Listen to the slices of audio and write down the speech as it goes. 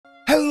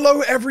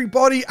Hello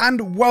everybody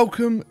and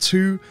welcome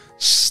to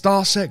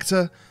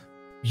Starsector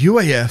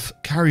UAF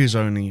Carriers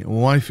Only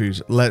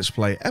Waifus Let's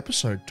Play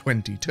episode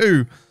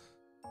 22,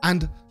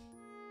 and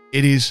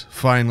it is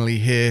finally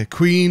here.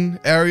 Queen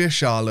Area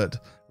Charlotte,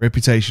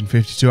 reputation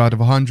 52 out of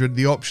 100.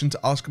 The option to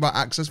ask about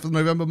access for the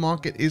November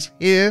market is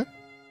here.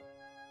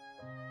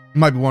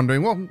 You might be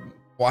wondering, well,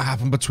 what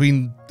happened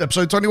between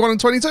episode 21 and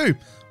 22?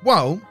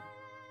 Well,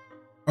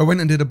 I went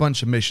and did a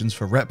bunch of missions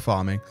for rep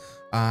farming,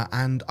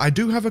 and I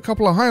do have a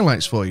couple of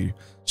highlights for you.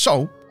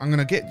 So, I'm going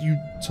to get you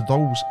to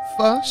those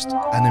first,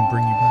 and then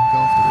bring you back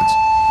afterwards.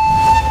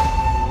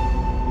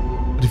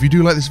 But if you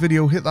do like this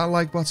video, hit that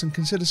like button,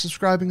 consider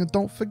subscribing, and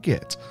don't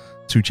forget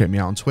to check me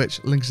out on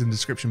Twitch. Links in the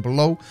description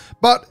below.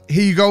 But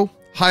here you go,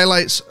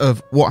 highlights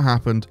of what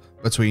happened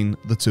between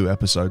the two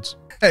episodes.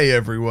 Hey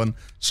everyone.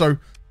 So,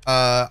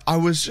 I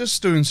was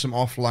just doing some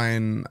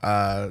offline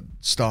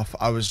stuff.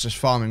 I was just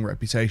farming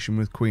reputation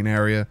with Queen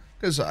Area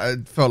because I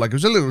felt like it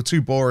was a little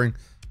too boring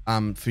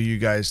for you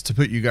guys to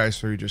put you guys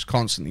through just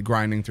constantly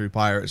grinding through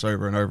pirates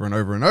over and over and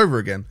over and over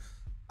again.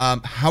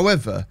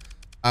 However,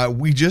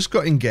 we just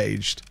got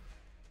engaged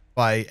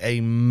by a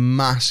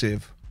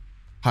massive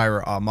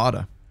pirate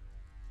armada.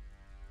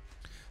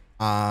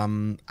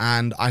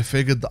 And I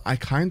figured that I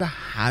kind of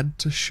had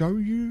to show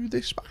you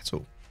this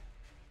battle.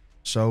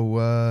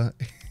 So,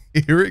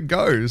 here it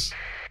goes.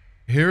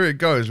 Here it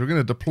goes. We're going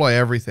to deploy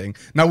everything.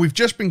 Now, we've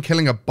just been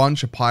killing a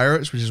bunch of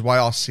pirates, which is why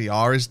our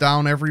CR is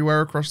down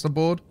everywhere across the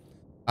board.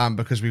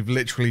 Because we've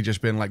literally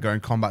just been like going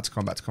combat to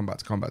combat to combat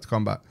to combat to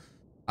combat,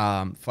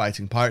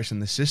 fighting pirates in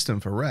the system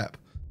for rep.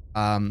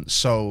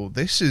 So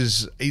this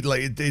is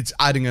like it's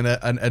adding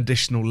an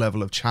additional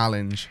level of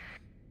challenge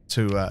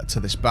to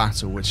this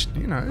battle, which,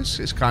 you know,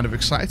 it's kind of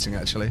exciting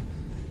actually.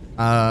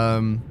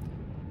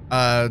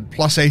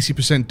 Plus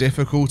 80%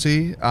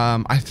 difficulty.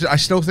 I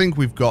still think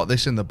we've got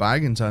this in the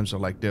bag in terms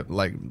of like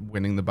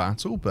winning the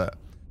battle, but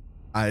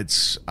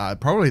it's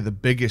probably the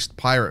biggest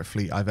pirate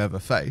fleet I've ever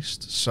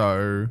faced.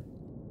 So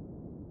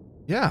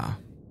yeah,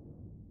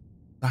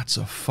 that's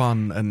a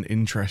fun and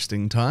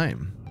interesting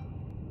time.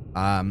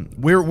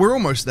 We're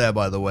almost there,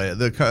 by the way.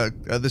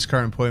 At this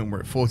current point, we're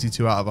at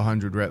 42 out of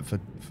 100 rep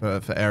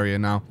for area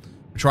now.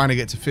 We're trying to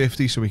get to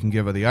 50 so we can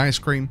give her the ice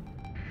cream.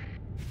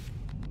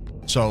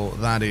 So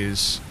that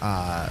is,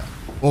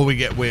 well,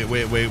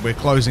 we're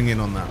closing in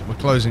on that. We're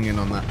closing in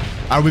on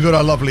that. We got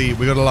a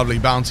lovely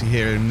bounty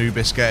here in New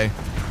Biscay,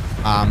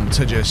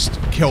 to just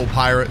kill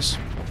pirates,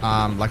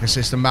 like a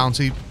system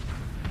bounty,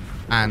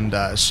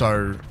 and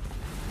so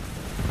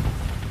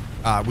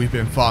we've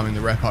been farming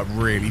the rep up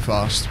really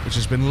fast, which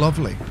has been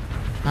lovely,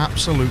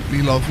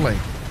 absolutely lovely.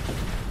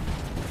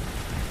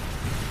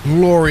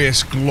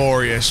 Glorious,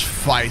 glorious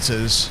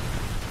fighters,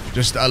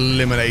 just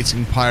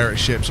eliminating pirate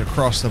ships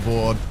across the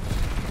board.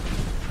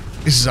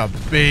 This is a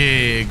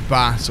big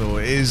battle.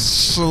 It is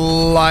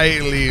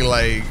slightly,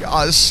 like,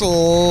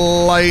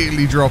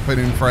 slightly dropping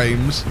in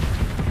frames.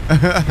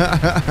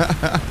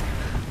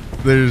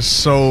 There's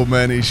so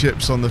many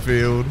ships on the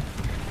field.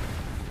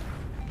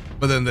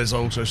 But then there's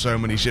also so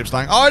many ships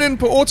dying. Oh, I didn't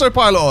put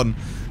autopilot on.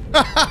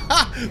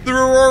 The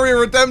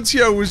Roider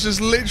Union was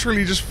just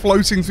literally just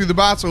floating through the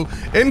battle.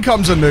 In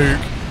comes a nuke.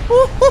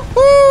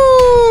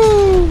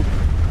 Woo-hoo-hoo!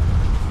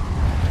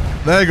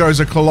 There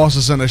goes a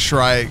Colossus and a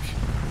Shrike.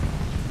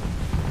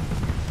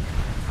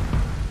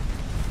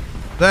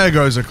 There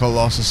goes a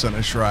Colossus and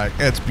a Shrike.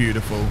 It's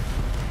beautiful.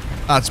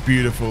 That's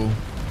beautiful.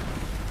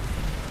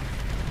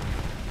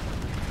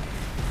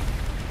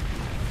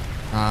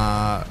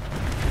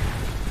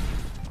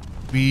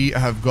 We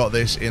have got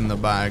this in the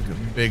bag.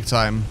 Big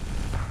time.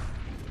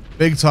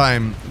 Big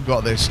time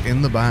got this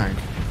in the bag.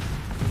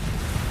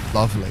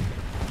 Lovely.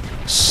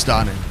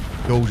 Stunning.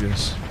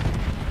 Gorgeous.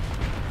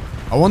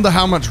 I wonder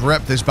how much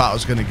rep this battle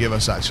is going to give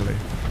us, actually. I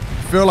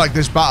feel like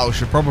this battle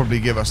should probably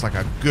give us like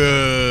a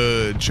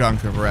good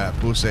chunk of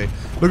rep. We'll see.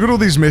 Look at all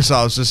these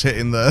missiles just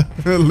hitting the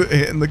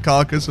hitting the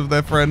carcass of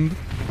their friend.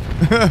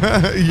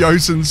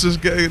 Yosin's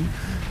just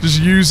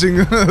using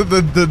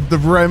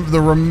the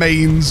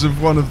remains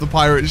of one of the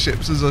pirate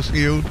ships as a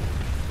shield.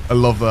 I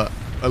love that.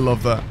 I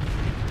love that.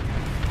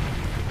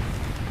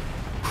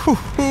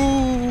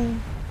 Woo-hoo.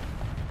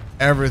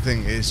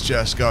 Everything is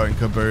just going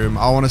kaboom.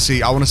 I want to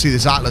see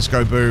this Atlas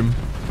go boom.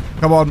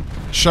 Come on,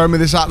 show me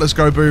this Atlas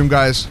go boom,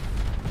 guys.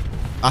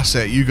 That's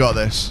it. You got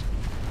this.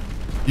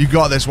 You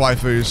got this,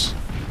 waifus.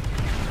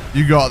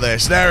 You got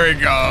this. There it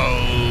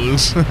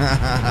goes.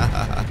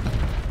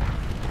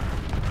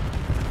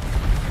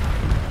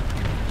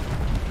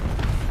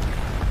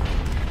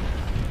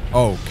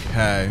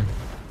 Okay.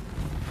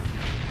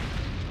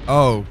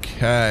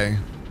 Okay.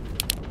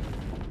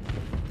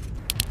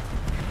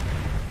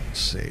 Let's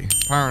see.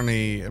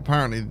 Apparently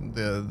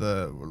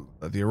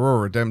the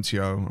Aurora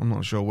Union, I'm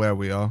not sure where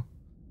we are,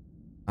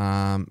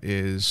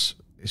 is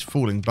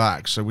falling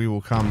back, so we will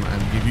come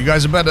and give you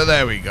guys a better.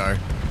 There we go.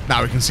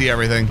 Now we can see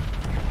everything.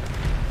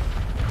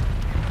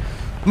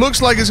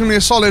 Looks like it's gonna be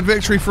a solid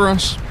victory for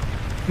us.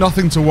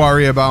 Nothing to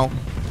worry about.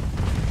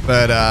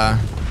 But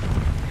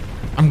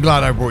I'm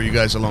glad I brought you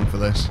guys along for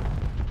this.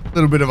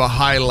 little bit of a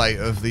highlight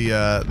of the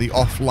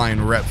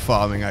offline rep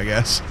farming, I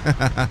guess.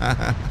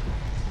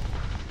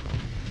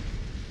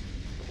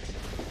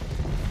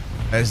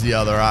 There's the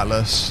other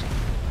Atlas.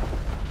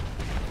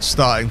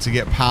 Starting to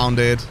get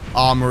pounded.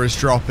 Armor is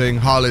dropping.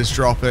 Hull is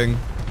dropping.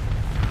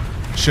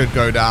 Should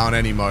go down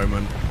any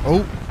moment.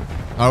 Oh.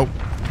 Oh.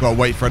 Gotta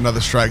wait for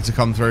another strike to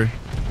come through.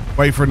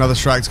 Wait for another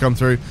strike to come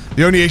through.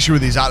 The only issue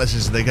with these Atlases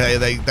is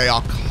they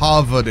are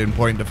covered in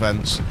point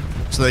defense.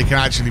 So they can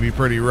actually be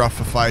pretty rough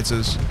for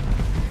fighters.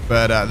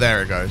 But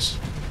there it goes.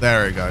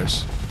 There it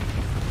goes.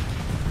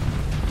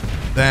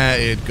 There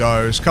it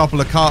goes. Couple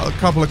of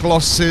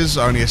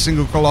Colossuses. Only a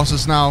single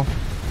Colossus now.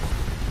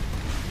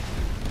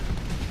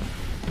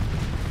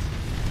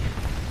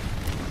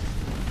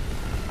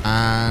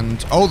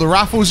 And oh, the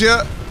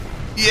Rafflesia.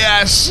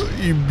 Yes,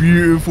 you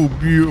beautiful,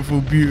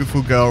 beautiful,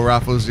 beautiful girl,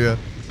 Rafflesia.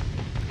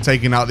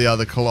 Taking out the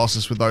other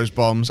Colossus with those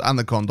bombs, and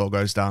the Condor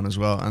goes down as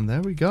well. And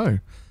there we go.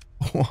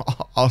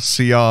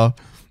 RCR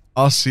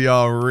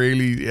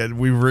really, yeah,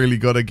 we've really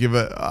got to give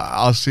it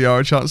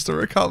RCR a chance to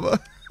recover.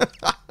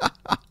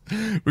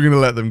 We're going to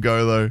let them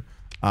go, though.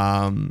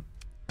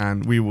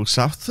 And we will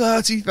have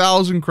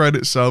 30,000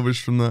 credits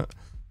salvaged from that.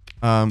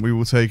 We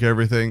will take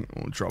everything.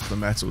 We'll drop the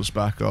metals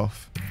back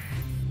off.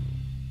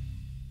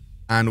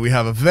 And we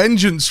have a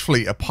Vengeance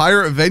Fleet, a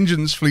Pirate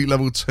Vengeance Fleet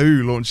level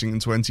 2 launching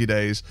in 20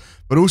 days.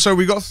 But also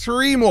we got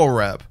 3 more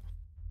rep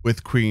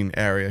with Queen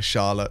Area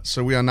Charlotte.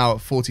 So we are now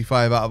at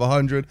 45 out of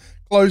 100,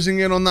 closing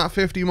in on that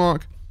 50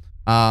 mark.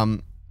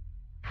 But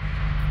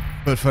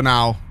for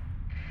now,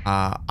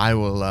 I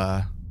will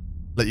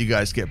let you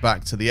guys get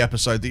back to the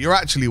episode that you're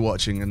actually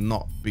watching and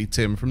not be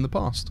Tim from the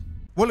past.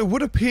 Well, it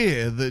would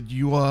appear that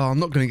you are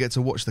not going to get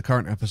to watch the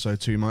current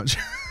episode too much.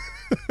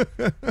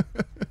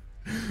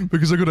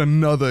 Because I got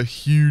another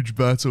huge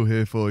battle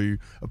here for you.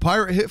 A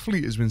pirate hit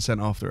fleet has been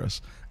sent after us.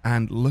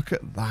 And look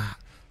at that.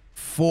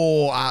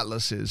 4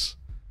 Atlases.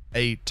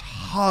 A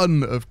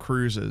ton of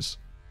cruisers.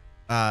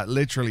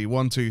 Literally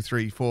 1, 2,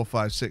 3, 4,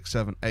 5, 6,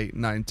 7, 8,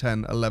 9,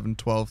 10, 11,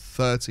 12,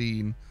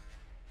 13.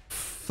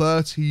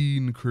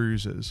 13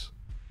 cruisers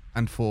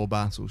and 4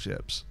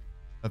 battleships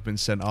have been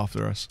sent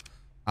after us.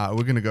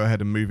 We're going to go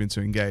ahead and move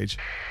into engage.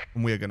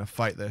 And we are going to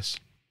fight this.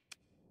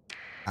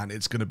 And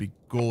it's going to be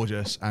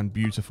gorgeous and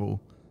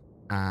beautiful.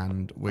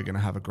 And we're going to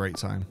have a great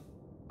time.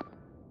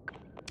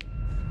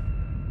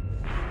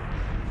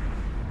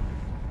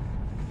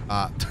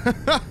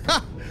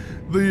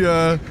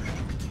 The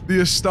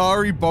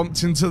Astari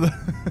bumped into the...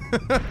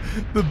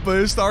 the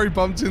Astari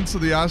bumped into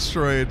the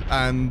asteroid.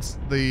 And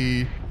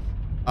the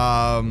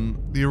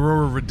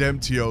Aurora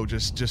Redemptio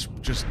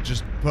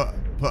just put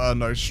her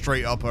nose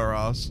straight up her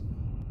ass.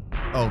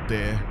 Oh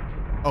dear.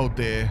 Oh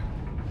dear.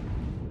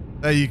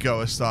 There you go,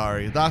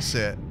 Astari. That's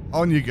it.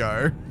 On you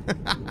go.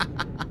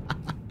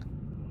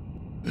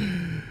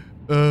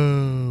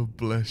 Oh,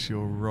 bless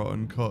your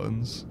rotten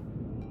cottons.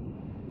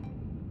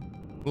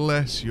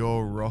 Bless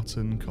your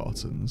rotten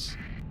cottons.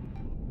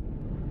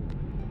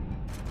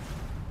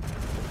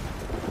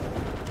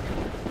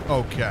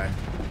 Okay.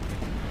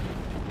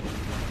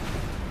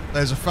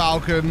 There's a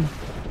Falcon,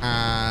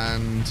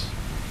 and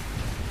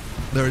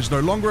there is no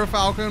longer a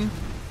Falcon.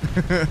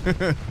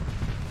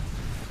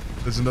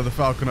 There's another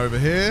Falcon over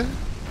here.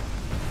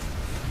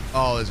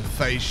 Oh, there's a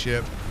phase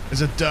ship. There's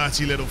a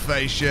dirty little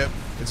phase ship.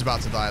 It's about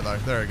to die though.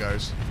 There it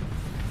goes.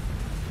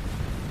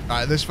 All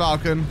right, this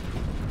Falcon.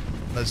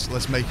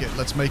 Let's make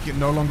it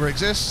no longer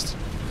exist.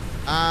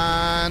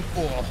 And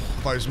oh,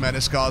 those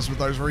Meniscars with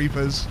those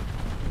Reapers.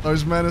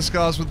 Those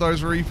Meniscars with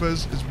those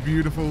Reapers. It's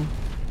beautiful.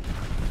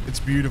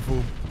 It's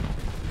beautiful.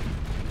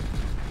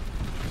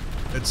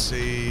 Let's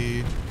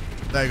see.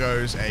 There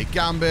goes a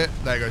Gambit.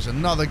 There goes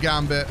another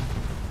Gambit.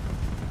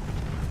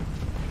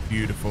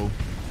 Beautiful.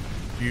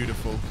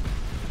 Beautiful.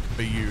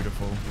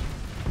 Beautiful.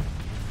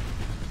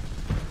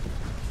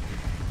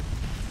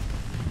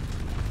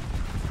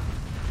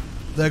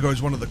 There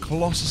goes one of the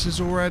Colossuses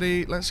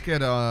already. Let's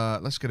get a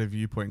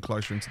viewpoint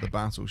closer into the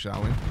battle,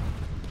 shall we?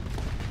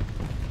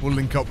 We'll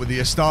link up with the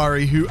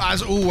Astari, who,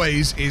 as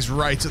always, is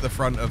right at the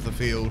front of the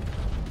field.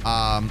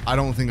 I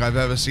don't think I've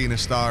ever seen the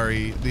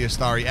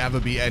Astari ever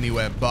be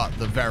anywhere but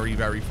the very,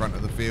 very front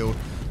of the field.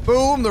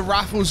 Boom! The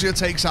Rafflesia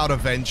takes out a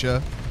Venture.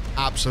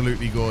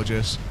 Absolutely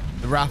gorgeous.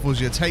 The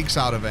Rafflesia takes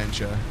out a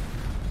Venture.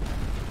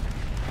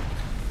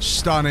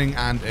 Stunning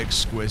and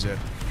exquisite.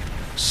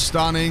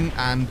 Stunning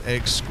and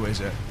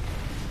exquisite.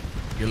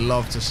 You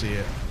love to see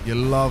it. You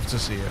love to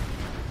see it.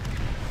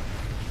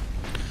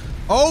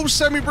 Oh,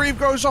 semi-brief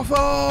goes off.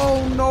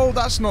 Oh, no,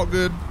 that's not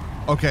good.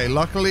 Okay,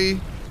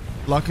 luckily,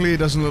 it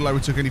doesn't look like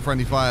we took any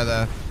friendly fire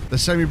there. The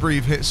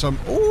semi-brief hit some...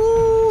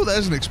 Ooh,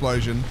 there's an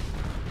explosion.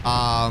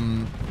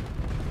 I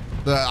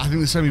think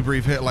the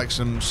semi-brief hit like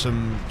some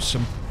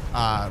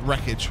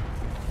wreckage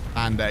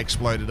and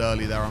exploded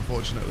early there,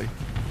 unfortunately.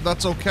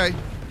 That's okay.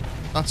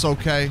 That's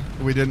okay.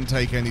 We didn't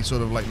take any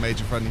sort of like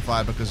major friendly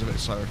fire because of it,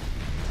 so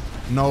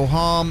no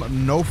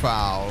harm, no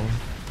foul.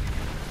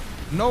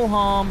 No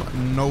harm,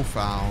 no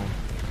foul.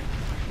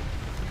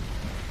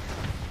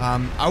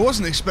 I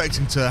wasn't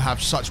expecting to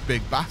have such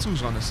big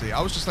battles, honestly.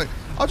 I was just like,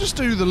 I'll just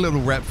do the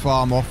little rep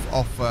farm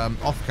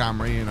off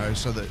camera, you know,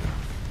 so that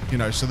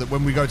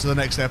when we go to the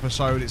next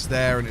episode, it's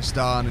there and it's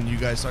done, and you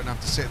guys don't have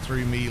to sit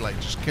through me like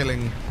just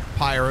killing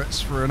pirates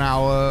for an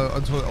hour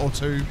or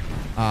two.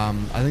 I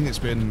think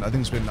I've been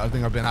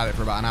at it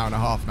for about an hour and a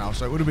half now,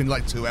 so it would have been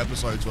like 2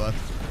 episodes worth.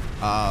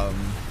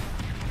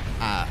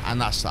 And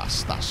that's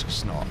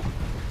just not.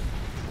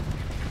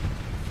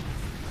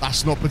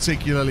 That's not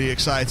particularly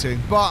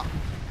exciting, but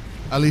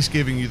at least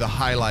giving you the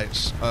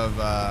highlights of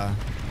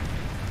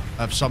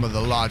some of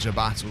the larger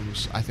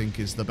battles, I think,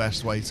 is the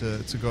best way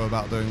to go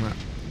about doing that.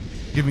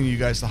 Giving you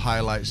guys the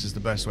highlights is the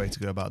best way to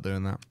go about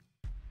doing that.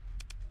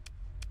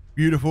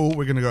 Beautiful.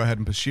 We're going to go ahead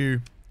and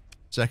pursue.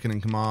 Second in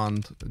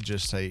command,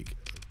 just take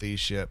these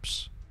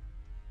ships.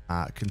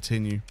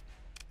 Continue.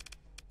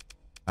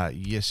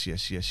 Yes.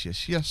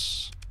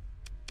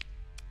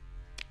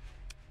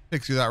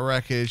 Pick through that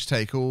wreckage,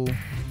 take all.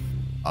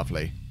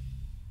 Lovely.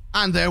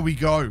 And there we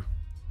go.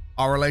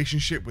 Our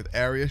relationship with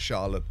Area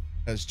Charlotte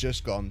has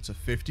just gone to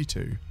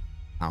 52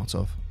 out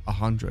of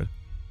 100.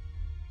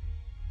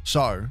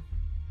 So,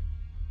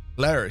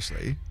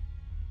 hilariously,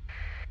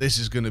 this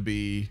is going to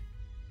be,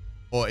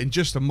 or in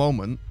just a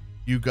moment,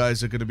 you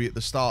guys are going to be at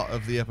the start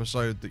of the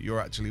episode that you're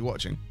actually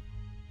watching.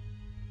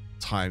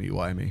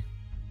 Timey-wimey.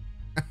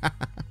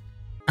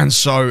 And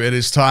so it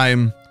is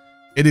time.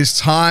 It is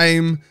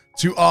time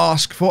to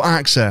ask for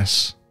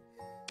access.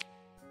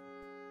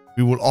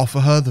 We will offer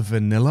her the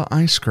vanilla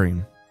ice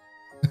cream.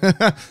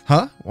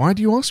 Huh? Why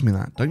do you ask me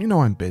that? Don't you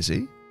know I'm busy?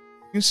 You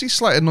can see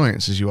slight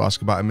annoyance as you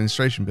ask about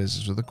administration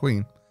business with the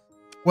Queen.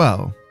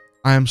 Well,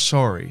 I am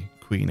sorry,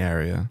 Queen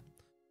Area,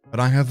 but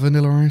I have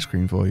vanilla ice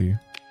cream for you.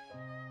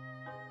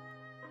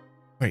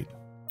 Wait,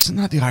 isn't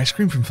that the ice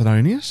cream from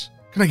Thelonious?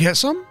 Can I get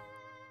some?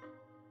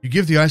 You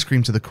give the ice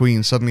cream to the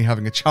Queen, suddenly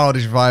having a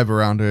childish vibe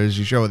around her as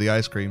you show her the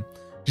ice cream.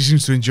 She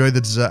seems to enjoy the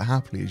dessert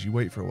happily as you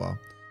wait for a while.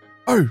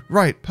 Oh,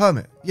 right,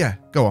 permit. Yeah,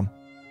 go on.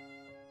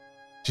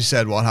 She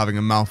said while having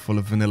a mouthful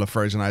of vanilla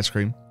frozen ice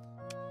cream.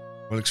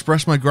 We'll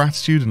express my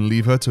gratitude and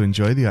leave her to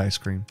enjoy the ice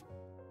cream.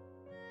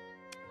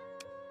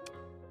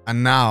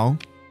 And now,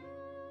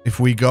 if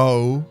we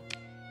go,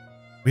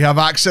 we have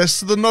access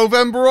to the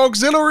November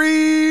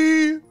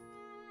Auxiliary!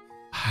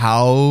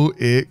 How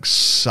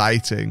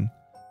exciting.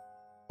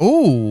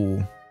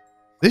 Oh,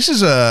 this is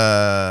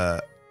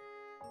the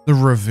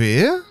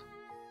Revere?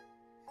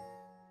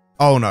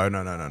 Oh, no.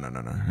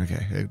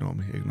 Okay, ignore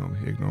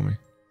me.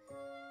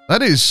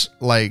 That is,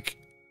 like,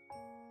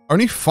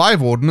 only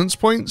 5 ordnance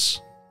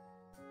points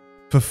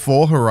for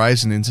 4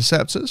 Horizon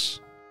Interceptors.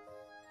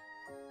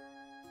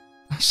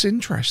 That's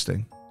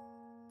interesting.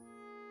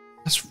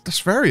 That's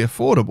very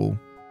affordable.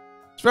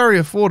 It's very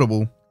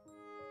affordable.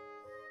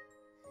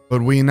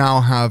 But we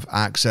now have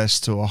access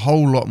to a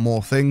whole lot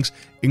more things,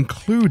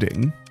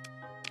 including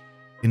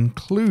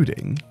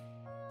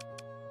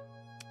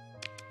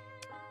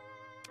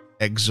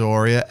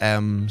Exoria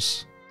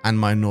M's and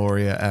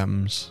Minoria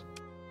M's.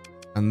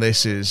 And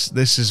this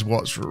is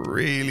what's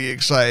really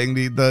exciting.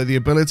 The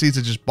ability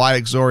to just buy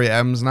Exoria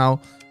M's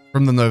now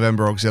from the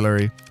November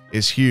Auxiliary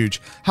is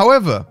huge.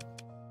 However,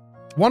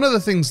 one of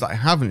the things that I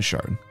haven't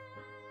shown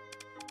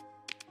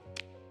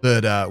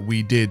that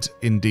we did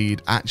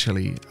indeed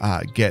actually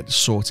get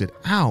sorted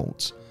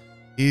out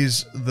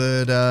is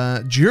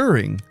that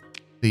during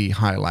the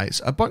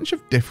highlights, a bunch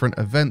of different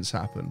events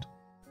happened.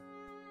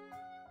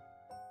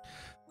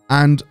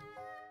 And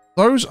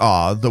those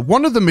are that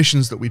one of the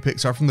missions that we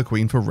picked up from the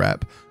Queen for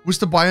Rep was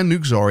to buy a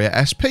Nexerelin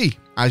SP,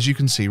 as you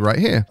can see right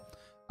here.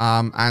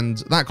 And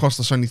that cost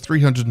us only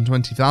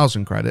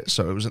 320,000 credits,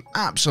 so it was an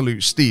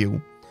absolute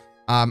steal.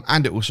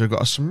 And it also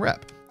got us some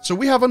rep. So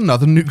we have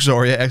another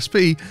Nexerelin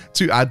SP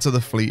to add to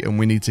the fleet, and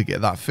we need to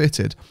get that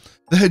fitted.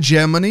 The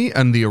Hegemony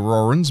and the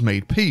Aurorans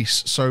made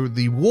peace, so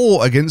the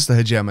war against the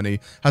Hegemony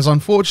has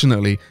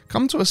unfortunately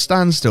come to a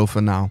standstill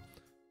for now.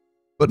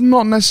 But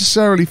not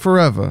necessarily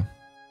forever.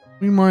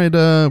 We might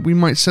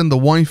send the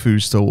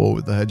waifus to war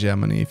with the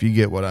Hegemony, if you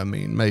get what I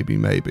mean. Maybe.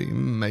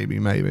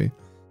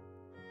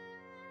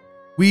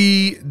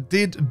 We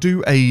did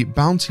do a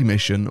bounty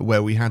mission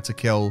where we had to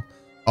kill,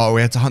 or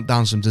we had to hunt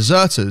down some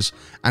deserters,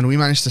 and we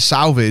managed to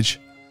salvage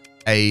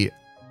a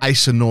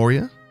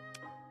Isonoria,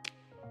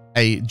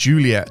 a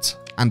Juliet,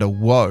 and a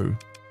Woe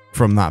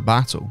from that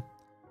battle.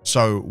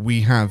 So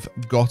we have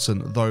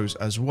gotten those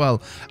as well.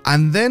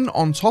 And then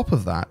on top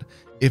of that,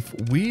 if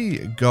we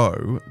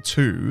go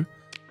to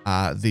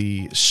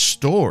the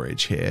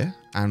storage here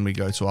and we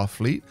go to our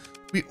fleet,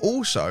 we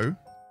also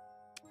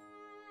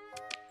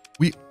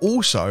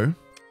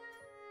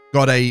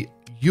got a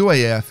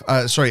UAF,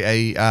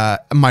 a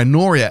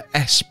Minoria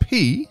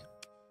SP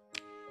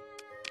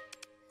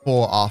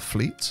for our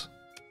fleet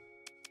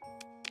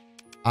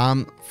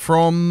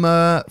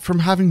from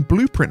having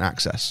blueprint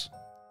access.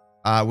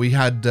 We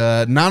had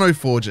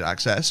Nanoforge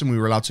access and we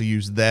were allowed to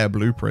use their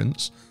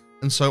blueprints,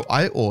 and so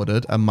I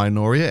ordered a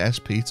Minoria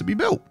SP to be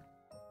built.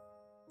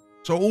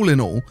 So all in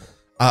all,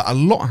 a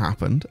lot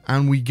happened,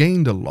 and we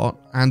gained a lot,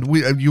 and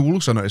you'll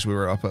also notice we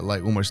were up at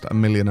like almost 1.5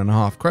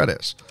 million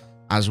credits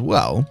as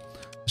well.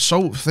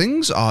 So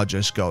things are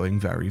just going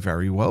very,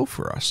 very well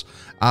for us.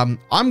 I'm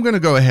going to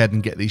go ahead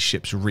and get these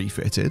ships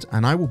refitted,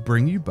 and I will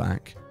bring you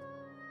back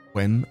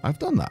when I've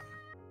done that.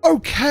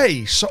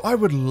 Okay, so I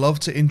would love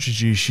to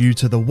introduce you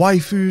to the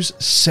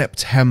waifus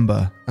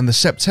September, and the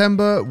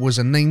September was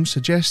a name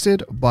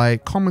suggested by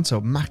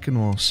commenter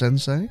Mackinaw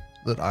Sensei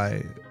that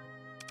I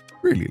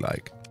really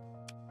like.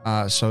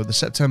 So the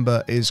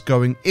September is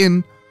going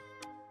in,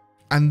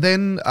 and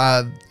then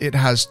it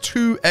has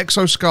 2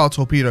 Exoscar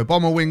torpedo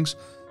bomber wings,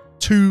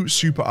 2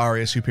 Super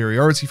Aria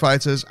superiority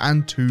fighters,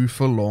 and 2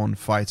 Forlorn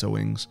fighter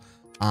wings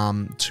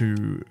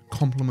to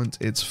complement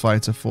its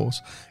fighter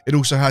force. It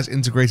also has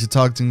integrated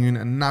targeting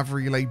unit and nav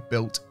relay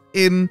built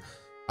in.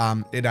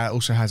 It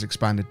also has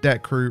expanded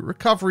deck crew,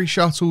 recovery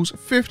shuttles,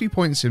 50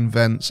 points in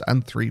vents,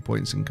 and 3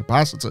 points in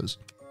capacitors.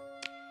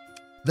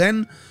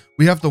 Then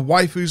we have the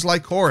waifus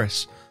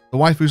Lycoris. The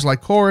waifus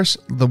Lycoris,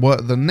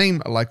 the name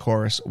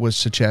Lycoris was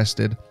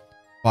suggested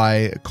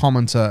by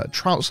commenter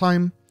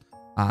Troutsheim.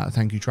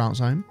 Thank you,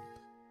 Troutsheim.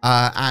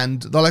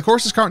 And the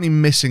Lycoris is currently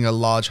missing a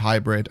large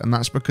hybrid, and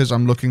that's because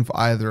I'm looking for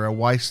either a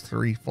Weiss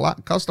 3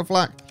 Custer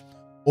Flak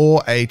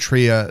or a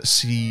Tria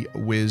Sea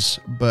Whiz,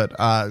 but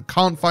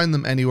can't find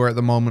them anywhere at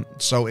the moment,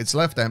 so it's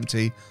left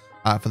empty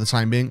for the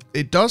time being.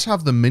 It does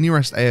have the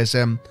Minirest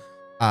ASM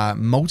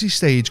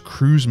multi-stage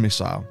cruise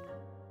missile,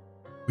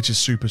 which is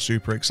super,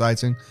 super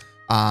exciting.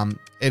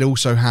 It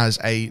also has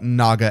a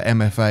Naga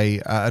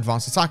MFA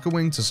advanced attacker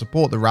wing to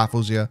support the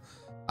Rafflesia.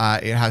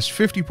 It has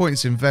 50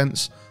 points in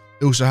vents.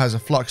 It also has a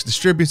flux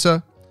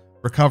distributor,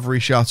 recovery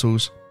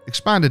shuttles,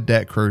 expanded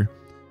deck crew.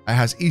 It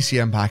has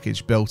ECM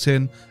package built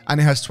in, and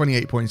it has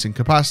 28 points in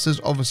capacitors.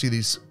 Obviously,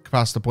 these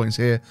capacitor points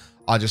here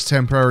are just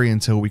temporary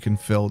until we can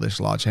fill this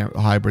large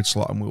hybrid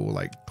slot, and we will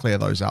like clear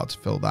those out to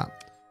fill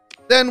that.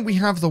 Then we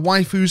have the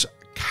waifus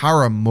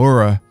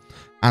Karamura,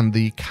 and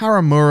the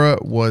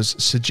Karamura was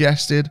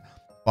suggested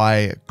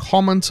by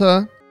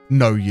commenter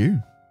Know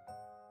You.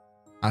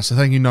 So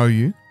thank you, Know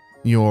You.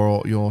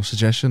 Your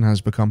suggestion has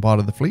become part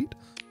of the fleet.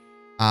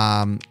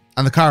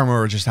 And the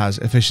Karamura just has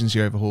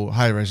efficiency overhaul,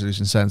 high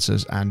resolution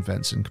sensors, and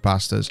vents and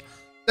capacitors.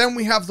 Then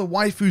we have the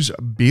waifus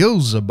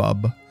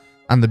Beelzebub,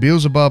 and the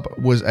Beelzebub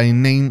was a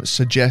name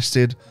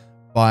suggested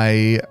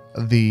by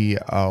the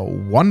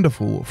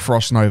wonderful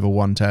Frostnova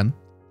 110.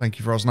 Thank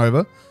you,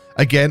 Frostnova.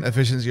 Again,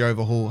 efficiency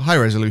overhaul, high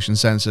resolution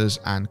sensors,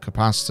 and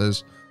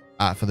capacitors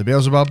for the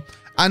Beelzebub.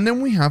 And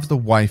then we have the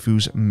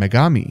waifus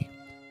Megami,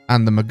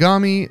 and the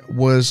Megami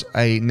was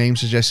a name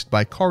suggested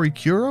by Cory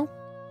Kuro.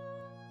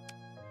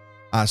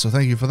 So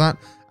thank you for that.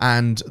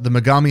 And the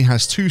Megami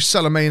has 2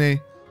 Salamene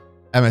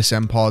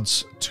MSM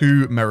pods,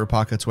 2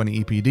 Merupaka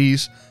 20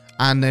 EPDs,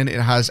 and then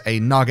it has a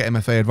Naga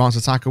MFA advanced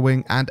attacker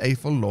wing and a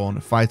Forlorn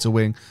fighter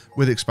wing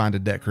with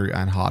expanded deck crew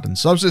and hardened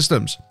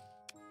subsystems.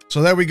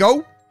 So there we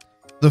go.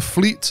 The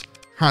fleet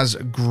has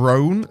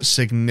grown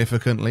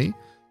significantly.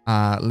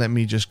 Let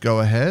me just go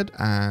ahead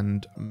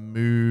and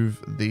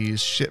move these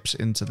ships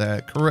into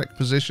their correct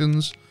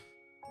positions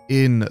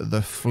in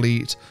the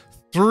fleet.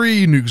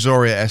 3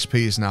 Nexerelin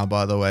SPs now,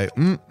 by the way.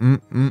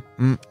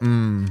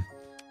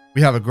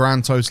 We have a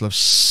grand total of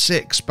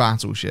 6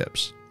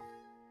 battleships.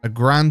 A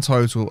grand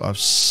total of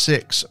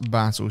 6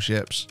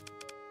 battleships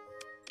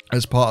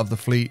as part of the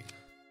fleet,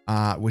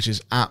 which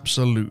is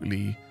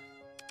absolutely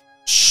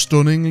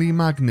stunningly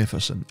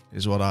magnificent,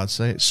 is what I'd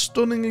say. It's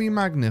stunningly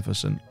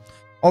magnificent.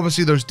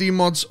 Obviously, those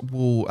demods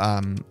will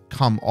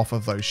come off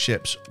of those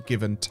ships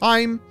given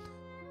time.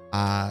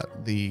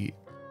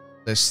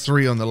 There's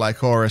 3 on the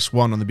Lycoris,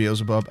 1 on the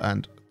Beelzebub,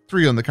 and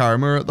 3 on the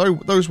Karamura.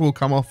 Those will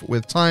come off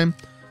with time.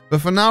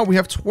 But for now, we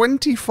have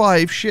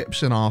 25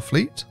 ships in our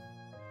fleet,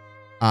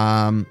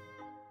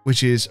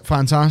 which is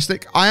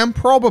fantastic. I am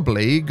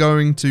probably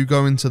going to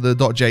go into the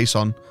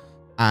 .json,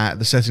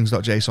 the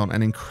settings.json,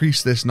 and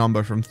increase this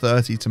number from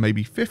 30 to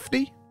maybe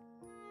 50,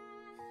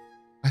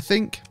 I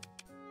think.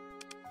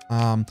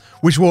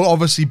 Which will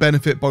obviously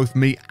benefit both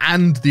me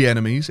and the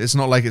enemies. It's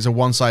not like it's a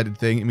one-sided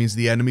thing. It means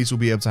the enemies will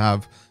be able to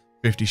have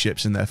 50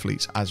 ships in their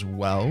fleets as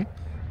well.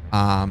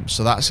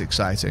 So that's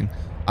exciting.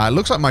 It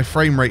looks like my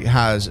frame rate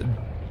has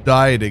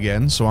died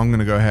again, so I'm going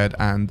to go ahead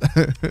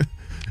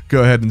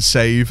and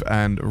save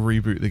and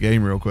reboot the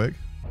game real quick.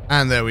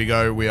 And there we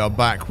go. We are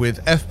back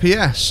with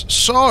FPS.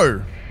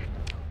 So.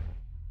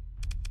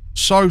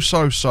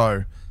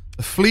 The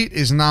fleet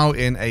is now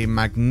in a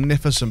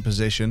magnificent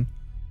position.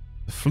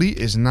 The fleet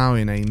is now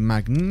in a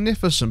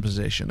magnificent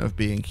position of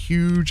being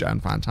huge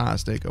and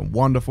fantastic and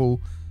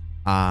wonderful.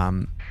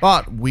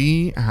 But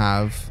we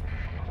have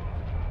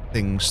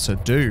things to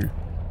do.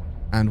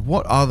 And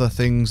what are the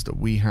things that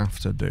we have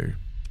to do?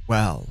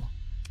 Well,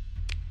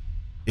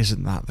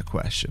 isn't that the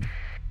question?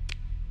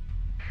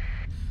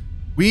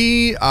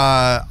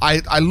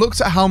 I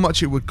looked at how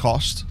much it would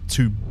cost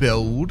to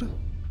build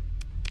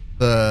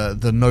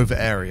the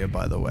Novaeria,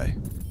 by the way.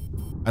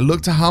 I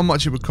looked at how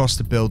much it would cost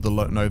to build the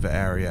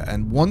Novaeria,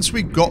 and once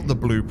we got the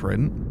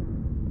blueprint,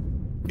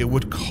 it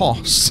would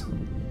cost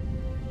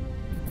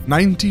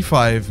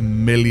 95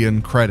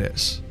 million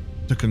credits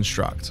to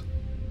construct.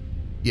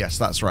 Yes,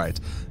 that's right.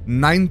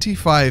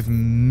 95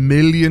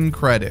 million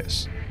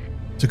credits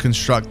to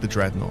construct the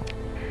Dreadnought.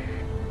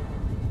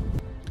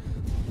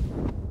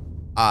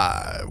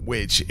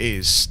 Which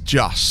is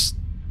just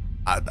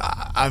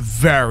a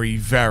very,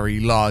 very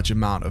large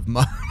amount of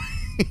money.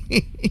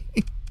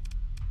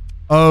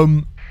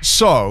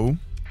 So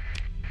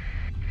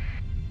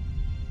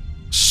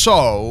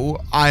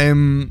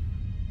I'm,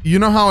 you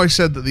know how I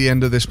said that the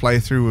end of this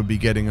playthrough would be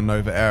getting a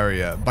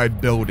Novaeria by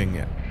building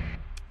it.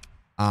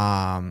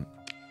 Oh,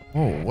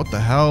 what the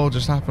hell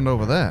just happened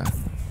over there?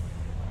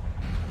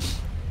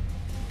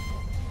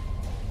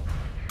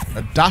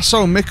 A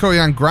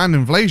Dassault-Mikoyan Grand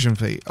Invasion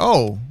Fleet.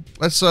 Oh,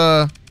 let's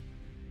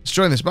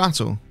join this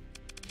battle.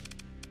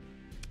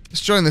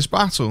 Let's join this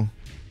battle.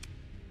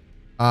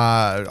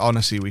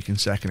 Honestly, we can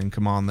second in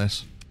command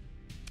this.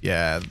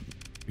 Yeah,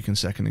 we can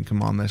second in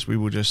command this. We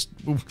will just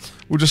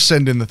we'll just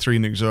send in the 3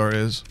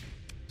 Nexerias.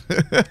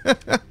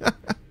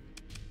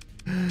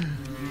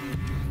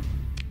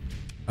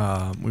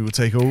 We will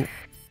take all.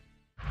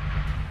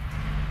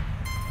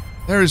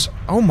 There is,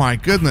 oh my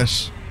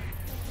goodness.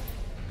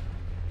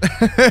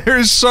 There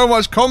is so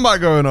much combat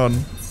going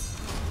on.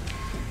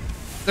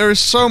 There is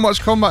so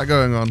much combat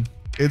going on.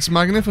 It's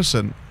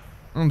magnificent.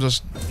 I'm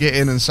just get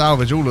in and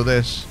salvage all of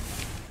this.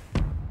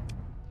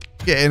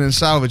 Get in and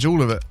salvage all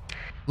of it.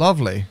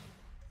 Lovely.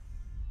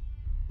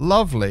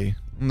 Lovely.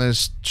 And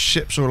there's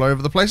ships all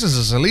over the place.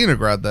 There's a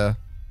Stalingrad there.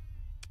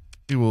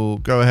 We will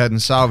go ahead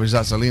and salvage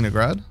that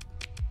Stalingrad.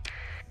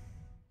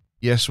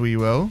 Yes, we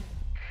will.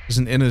 There's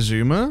an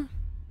Inazuma.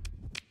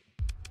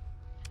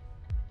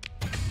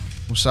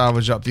 We'll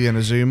salvage up the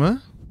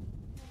Inazuma.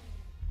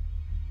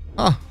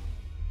 Huh.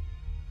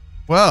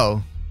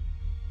 Well,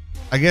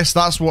 I guess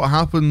that's what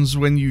happens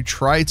when you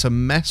try to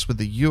mess with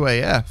the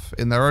UAF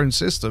in their own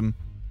system.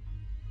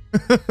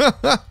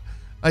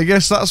 I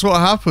guess that's what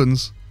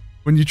happens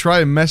when you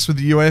try and mess with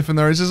the UAF in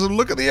their own system.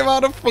 Look at the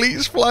amount of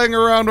fleets flying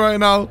around right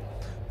now.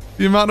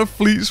 The amount of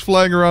fleets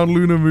flying around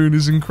Lunar Moon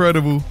is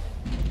incredible.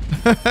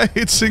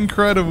 It's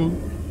incredible.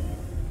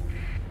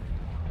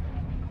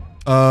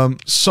 What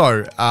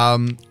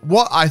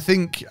I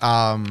think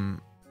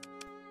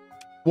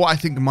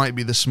might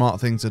be the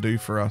smart thing to do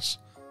for us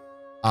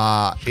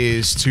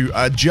is to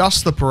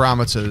adjust the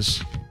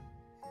parameters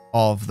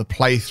of the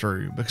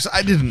playthrough, because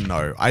I didn't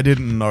know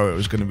it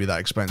was going to be that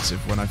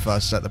expensive when I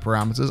first set the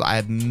parameters. I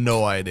had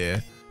no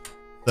idea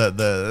that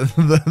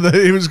that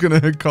it was going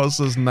to cost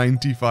us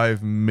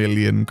 95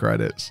 million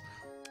credits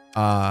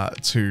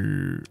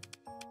to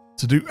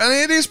do, and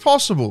it is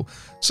possible.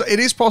 So it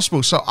is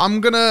possible. So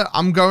I'm going to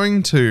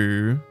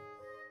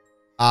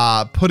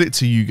put it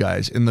to you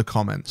guys in the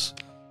comments.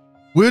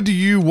 Would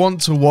you want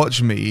to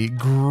watch me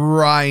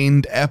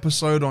grind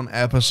episode on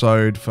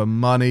episode for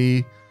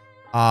money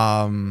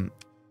to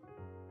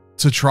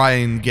try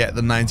and get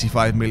the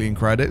 95 million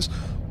credits?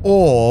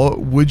 Or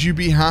would you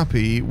be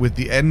happy with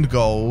the end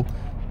goal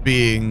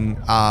being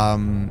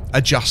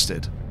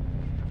adjusted?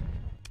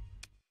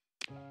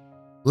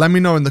 Let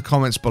me know in the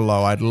comments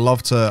below. I'd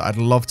love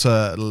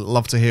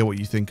to hear what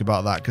you think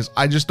about that, because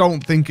I just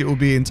don't think it will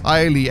be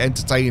entirely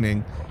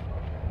entertaining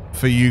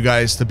for you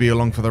guys to be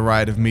along for the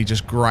ride of me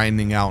just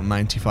grinding out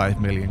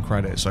 95 million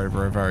credits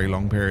over a very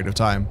long period of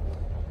time.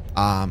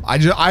 I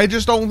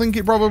just don't think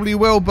it probably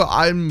will, but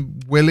I'm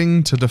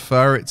willing to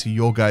defer it to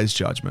your guys'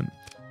 judgment.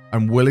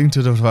 I'm willing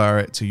to defer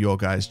it to your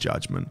guys'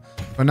 judgment.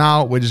 For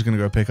now, we're just going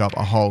to go pick up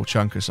a whole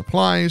chunk of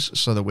supplies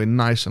so that we're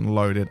nice and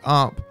loaded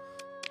up.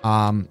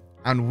 And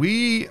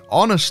we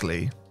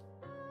honestly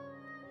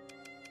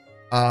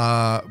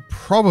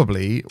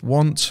probably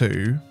want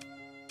to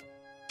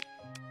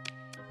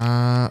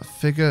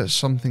figure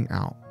something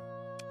out.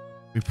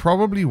 We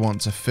probably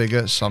want to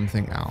figure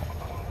something out.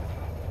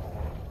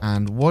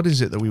 And what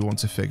is it that we want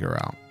to figure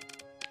out?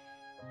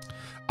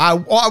 I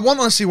want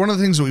to see, one of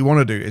the things that we want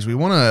to do is we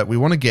want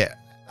to get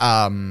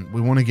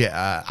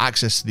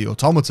access to the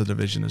Automata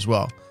division as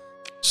well.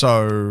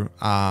 So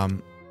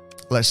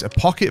let's a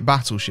pocket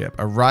battleship,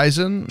 a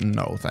Ryzen,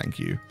 no thank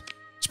you.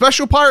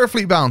 Special pirate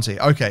fleet bounty.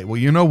 Okay, well,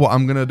 you know what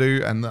I'm gonna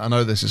do, and I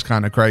know this is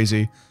kind of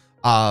crazy,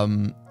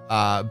 but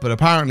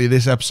apparently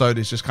this episode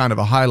is just kind of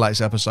a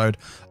highlights episode.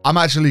 I'm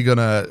actually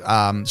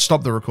gonna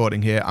stop the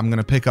recording here. I'm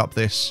gonna pick up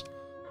this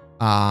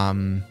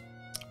bounty.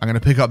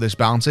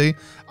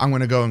 I'm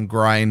gonna go and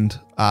grind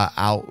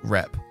out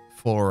rep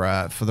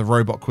for the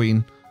Robot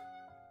Queen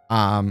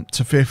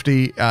to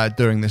 50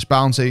 doing this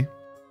bounty,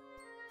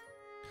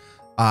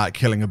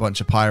 killing a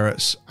bunch of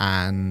pirates,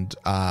 and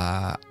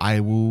I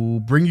will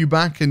bring you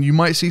back, and you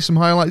might see some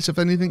highlights if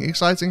anything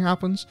exciting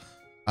happens.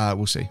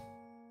 We'll see,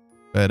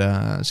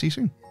 but see you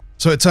soon.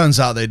 So it turns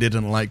out they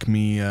didn't like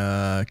me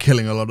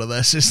killing a lot of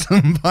their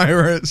system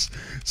pirates,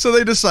 so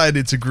they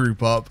decided to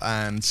group up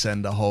and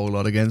send a whole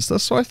lot against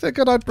us. So I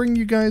figured I'd bring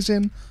you guys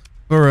in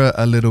for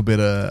a little bit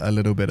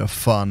of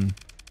fun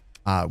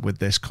with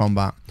this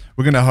combat.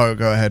 We're gonna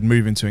go ahead,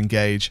 move into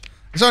engage,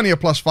 It's only a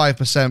plus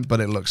 5%, but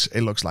it looks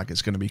like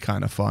it's going to be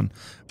kind of fun.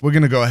 We're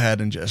going to go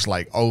ahead and just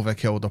like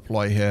overkill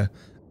deploy here.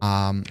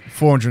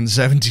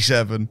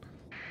 477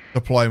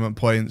 deployment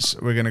points.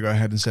 We're going to go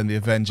ahead and send the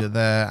Avenger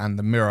there and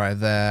the Mirai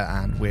there,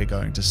 and we're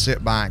going to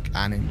sit back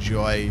and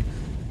enjoy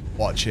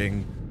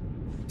watching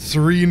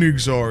 3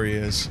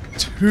 Nuxorias,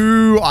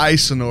 2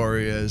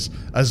 Isonorias,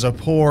 a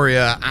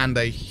Zaporia, and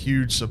a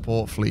huge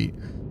support fleet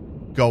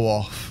go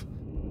off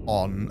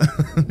on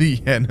the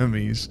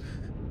enemies.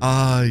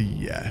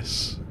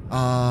 Yes.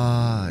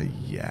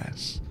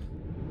 Yes.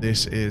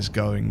 This is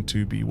going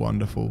to be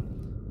wonderful.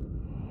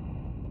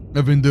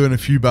 I've been doing a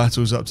few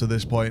battles up to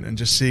this point, and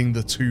just seeing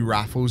the 2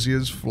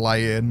 Rafflesias fly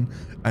in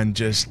and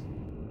just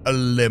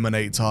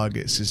eliminate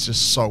targets is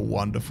just so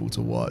wonderful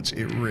to watch.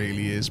 It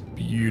really is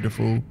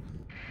beautiful.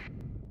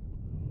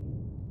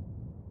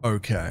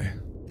 Okay.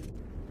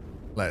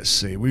 Let's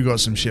see. We've got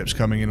some ships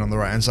coming in on the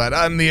right-hand side,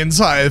 and the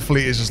entire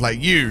fleet is just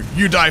like, you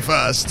die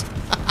first.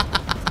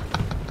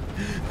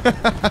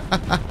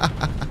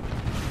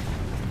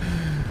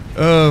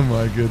 Oh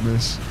my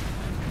goodness.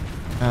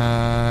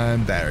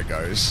 And there it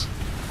goes.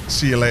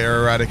 See you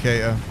later,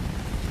 Eradicator.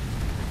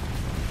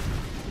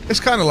 It's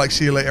kind of like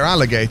see you later,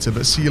 Alligator,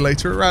 but see you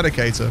later,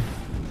 Eradicator.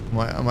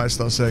 I might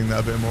start saying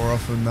that a bit more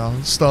often now.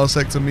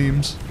 Starsector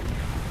memes.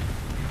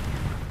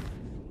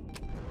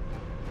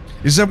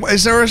 Is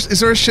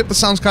there a ship that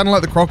sounds kind of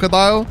like the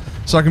Crocodile?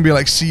 So I can be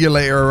like, see you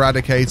later,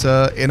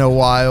 Eradicator. In a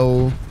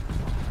while,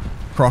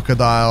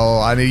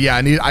 Crocodile. I need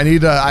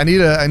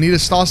a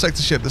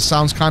Starsector ship that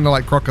sounds kind of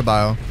like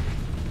Crocodile.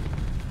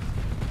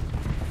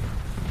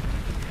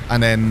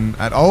 And then,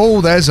 oh,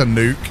 there's a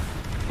nuke.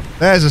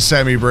 There's a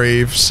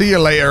semi-brief. See you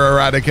later,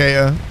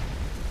 Eradicator.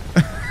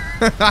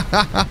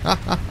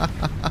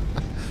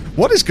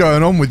 What is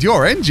going on with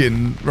your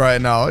engine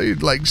right now? You're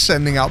like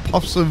sending out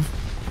puffs of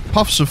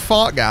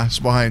fart gas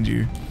behind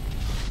you.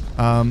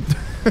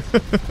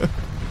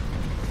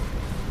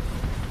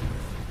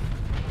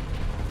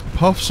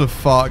 Puffs of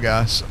fart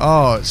gas.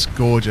 Oh, it's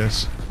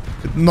gorgeous.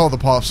 Not the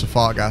puffs of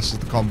fart gas,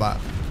 it's the combat.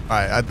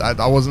 Alright,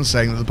 I wasn't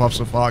saying that the puffs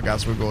of fart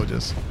gas were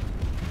gorgeous.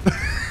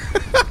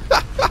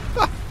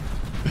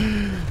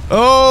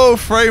 Oh,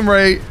 frame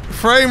rate.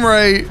 Frame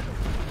rate.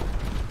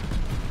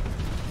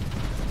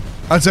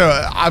 I tell you,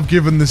 I've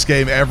given this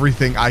game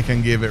everything I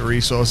can give it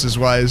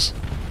resources-wise.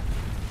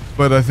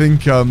 But I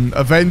think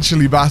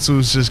eventually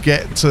battles just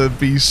get to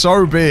be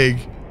so big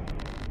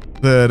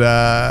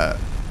that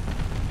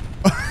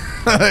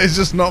there's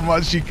just not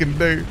much you can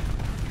do.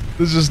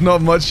 There's just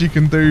not much you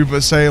can do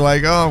but say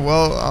like, oh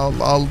well,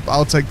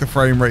 I'll take the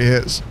frame rate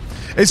hits.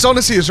 It's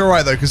honestly, it's all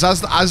right though, because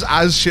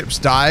as ships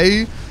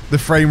die, the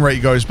frame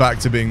rate goes back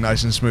to being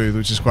nice and smooth,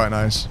 which is quite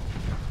nice.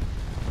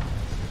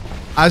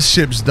 As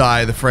ships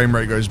die, the frame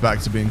rate goes back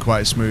to being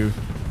quite smooth.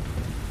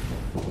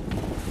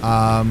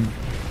 Oh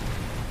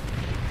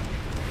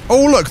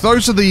look, are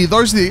those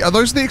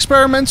the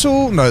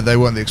experimental? No, they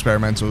weren't the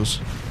experimentals.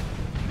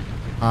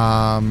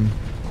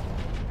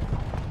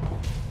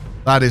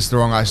 That is the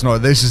wrong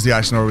Isonor. This is the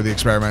Isonor with the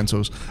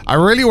experimentals. I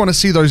really want to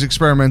see those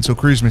experimental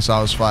cruise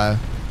missiles fire.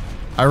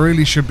 I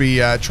really should be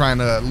trying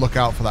to look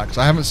out for that, because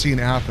I haven't seen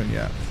it happen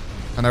yet.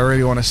 And I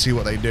really want to see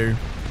what they do.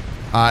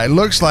 It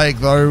looks like,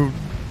 though,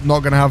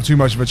 not going to have too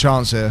much of a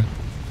chance here.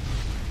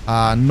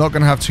 Not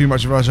going to have too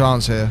much of a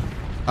chance here.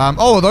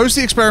 Oh, are those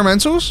the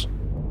experimentals?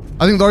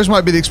 I think those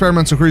might be the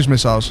experimental cruise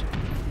missiles.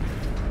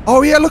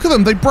 Oh, yeah, look at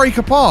them. They break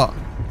apart.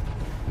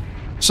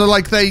 So,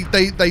 like, they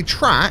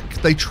track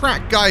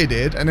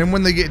guided, and then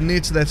when they get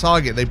near to their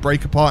target, they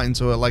break apart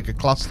into, like, a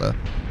cluster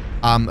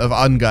of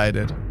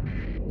unguided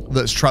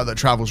that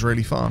travels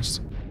really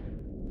fast.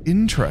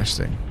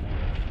 Interesting.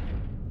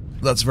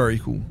 That's very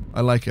cool.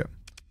 I like it.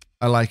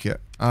 I like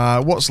it.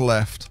 What's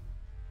left?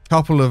 A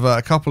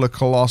couple of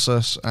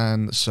Colossus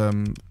and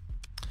some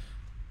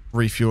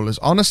refuelers.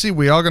 Honestly,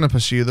 we are going to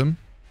pursue them.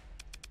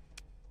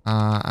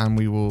 And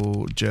we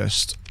will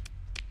just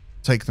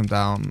take them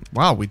down.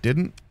 Wow, we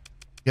didn't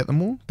get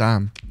them all?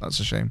 Damn, that's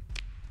a shame.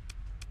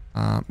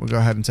 We'll go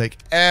ahead and take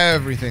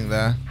everything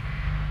there.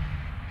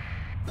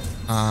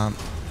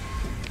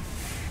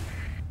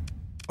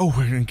 Oh,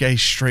 we're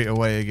engaged straight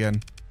away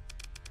again.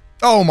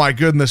 Oh my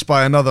goodness,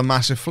 by another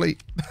massive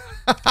fleet.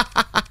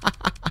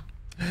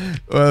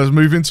 Well, let's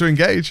move into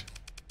engage.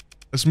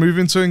 Let's move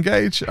into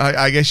engage.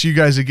 I guess you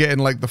guys are getting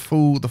like the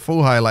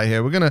full highlight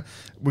here. We're gonna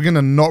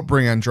not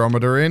bring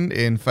Andromeda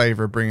in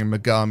favor of bringing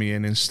Megami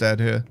in instead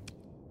here.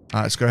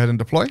 Let's go ahead and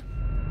deploy.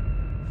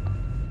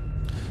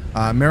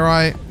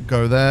 Mirai,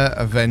 go there.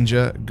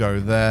 Avenger, go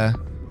there.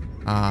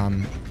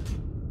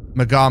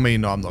 Megami,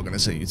 no, I'm not gonna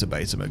send you to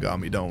beta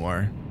Megami. Don't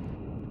worry.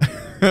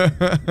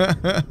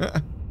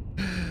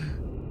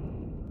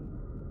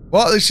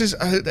 Well, this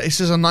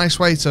is a nice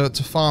way to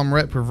farm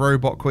rep with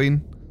Robot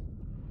Queen.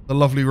 The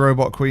lovely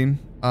Robot Queen,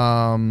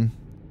 and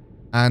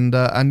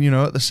you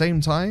know, at the same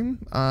time,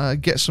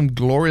 get some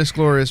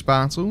glorious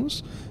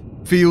battles,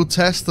 field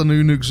test the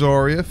new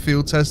Nuxoria,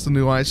 field test the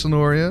new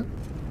Isonoria.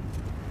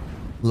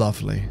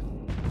 Lovely,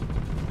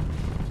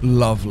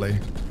 lovely.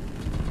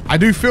 I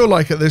do feel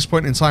like at this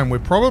point in time, we're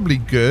probably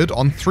good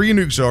on 3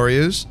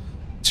 Nexerias,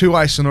 2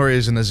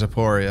 Icenorias, and a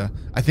Zaporia.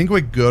 I think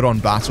we're good on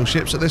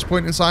battleships at this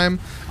point in time.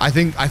 I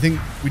think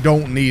we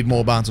don't need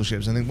more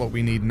battleships. I think what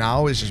we need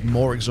now is just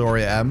more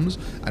Exoria M's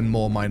and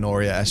more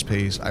Minoria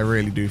SPs. I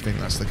really do think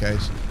that's the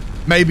case.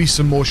 Maybe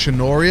some more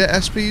Shinoria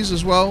SPs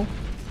as well,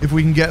 if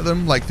we can get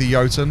them, like the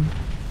Jotun.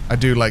 I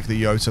do like the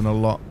Jotun a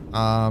lot.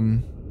 I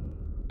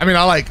mean,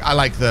 I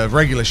like the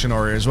regular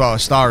Shinoria as well.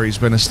 Astari's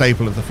been a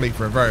staple of the fleet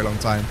for a very long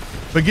time.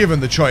 But given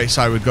the choice,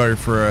 I would go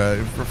for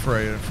an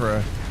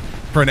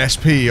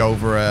SP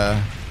over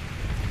a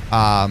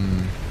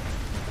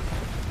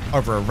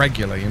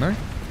regular, you know.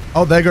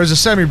 Oh, there goes a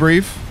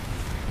semi-brief.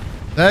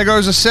 There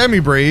goes a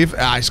semi-brief.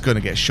 Ah, it's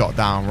gonna get shot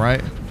down,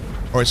 right?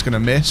 Or it's gonna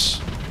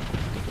miss.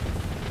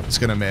 It's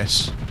gonna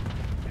miss.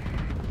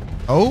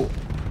 Oh.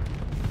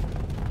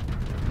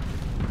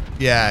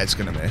 Yeah, it's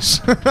gonna miss.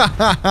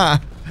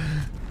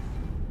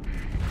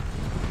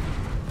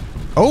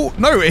 Oh,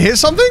 no, it hit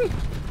something?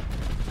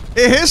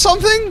 It hit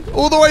something?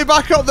 All the way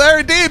back up there,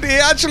 it did. It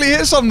actually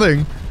hit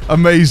something.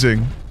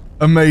 Amazing.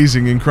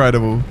 Amazing,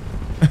 incredible.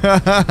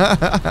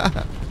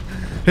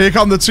 Here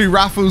come the 2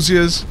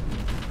 Rafflesias.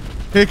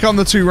 Here come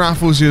the 2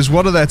 Rafflesias.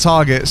 What are their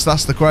targets?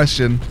 That's the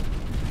question.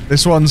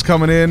 This one's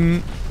coming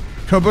in.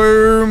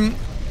 Kaboom.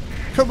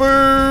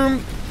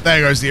 Kaboom.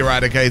 There goes the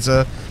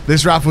Eradicator.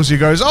 This Rafflesia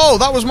goes, oh,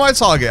 that was my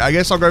target. I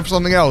guess I'll go for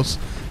something else.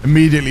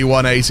 Immediately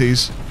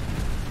 180s.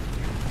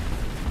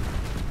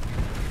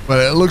 But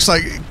it looks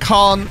like it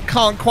can't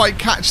quite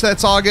catch their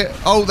target.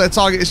 Oh, their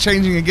target is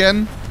changing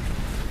again.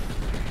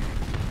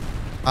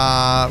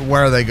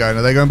 Where are they going?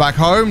 Are they going back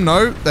home?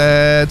 No,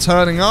 they're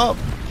turning up.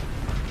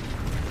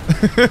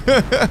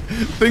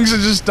 Things are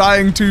just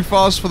dying too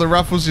fast for the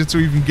Rafflesia to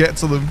even get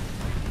to them.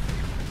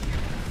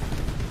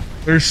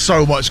 There's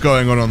so much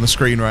going on the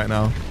screen right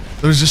now.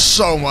 There's just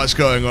so much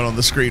going on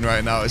the screen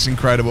right now. It's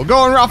incredible. Go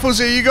on,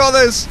 Rafflesia, you got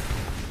this.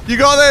 You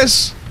got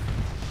this.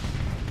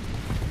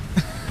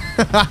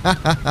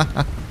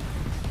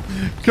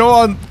 Come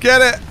on,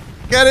 get it.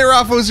 Get it,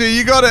 Rafflesia,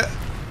 you got it.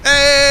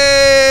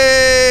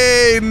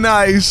 Hey,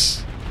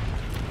 nice.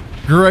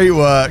 Great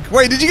work.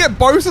 Wait, did you get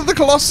both of the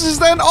Colossuses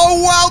then?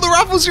 Oh, wow, the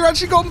Rafflesia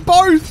actually got them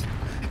both.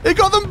 It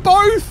got them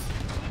both.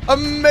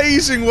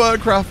 Amazing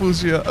work,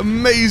 Rafflesia.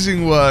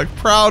 Amazing work.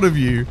 Proud of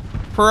you.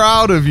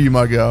 Proud of you,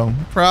 my girl.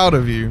 Proud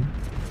of you.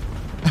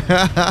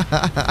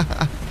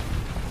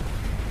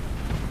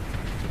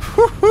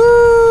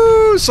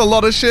 Woohoo! It's a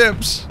lot of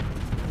ships.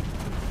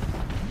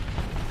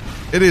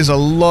 It is a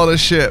lot of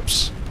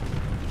ships.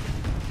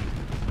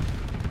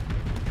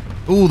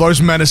 Ooh, those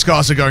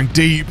Meniscars are going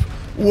deep.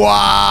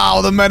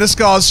 Wow, the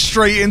Meniscars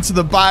straight into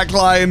the back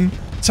line.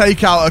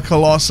 Take out a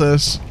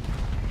Colossus.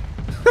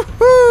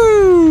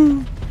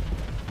 Woohoo!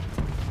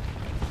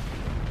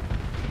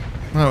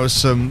 That was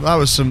some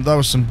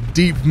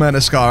deep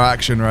Meniscar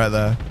action right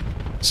there.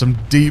 Some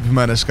deep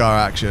Meniscar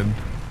action.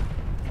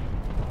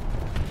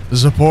 The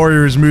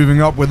Zaporia is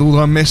moving up with all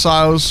her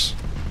missiles.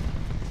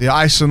 The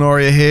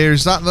Isonoria here,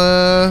 is that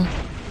the...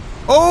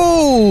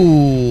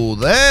 Oh,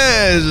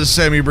 there's a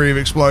semi-brief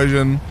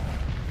explosion.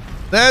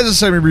 There's a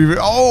semi-brief...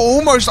 Oh,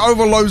 almost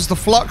overloads the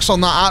flux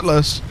on that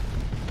Atlas.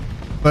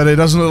 But it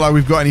doesn't look like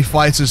we've got any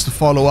fighters to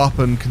follow up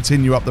and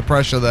continue up the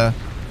pressure there.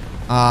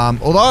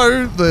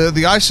 Although,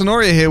 the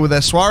Isonoria here with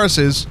their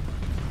Suarezes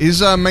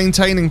is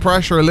maintaining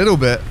pressure a little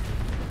bit.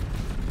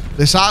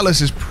 This Atlas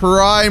is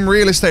prime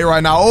real estate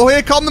right now. Oh,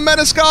 here come the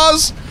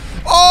Meniscars!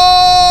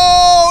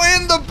 Oh,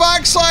 in the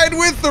backside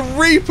with the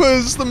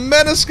Reapers. The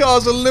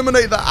Meniscars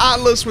eliminate the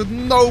Atlas with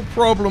no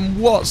problem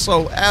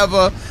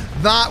whatsoever.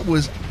 That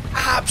was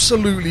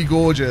absolutely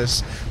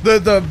gorgeous.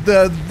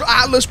 The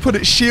Atlas put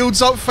its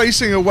shields up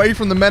facing away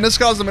from the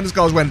Meniscars. The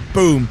Meniscars went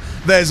boom.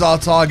 There's our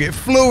target.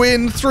 Flew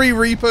in, 3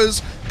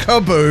 Reapers.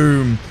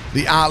 Kaboom.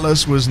 The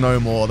Atlas was no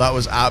more. That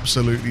was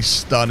absolutely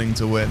stunning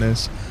to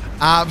witness.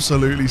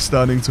 Absolutely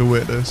stunning to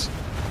witness.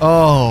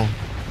 Oh.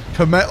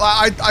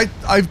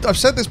 I've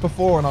said this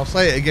before and I'll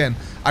say it again.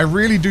 I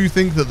really do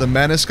think that the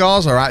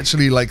Meniscars are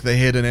actually like the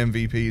hidden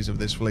MVPs of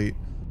this fleet.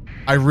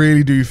 I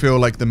really do feel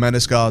like the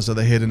Meniscars are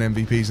the hidden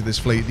MVPs of this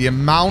fleet. The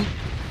amount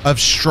of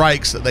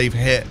strikes that they've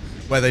hit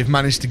where they've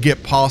managed to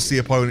get past the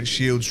opponent's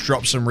shields,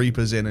 drop some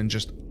Reapers in and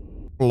just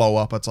blow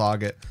up a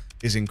target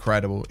is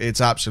incredible. It's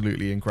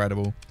absolutely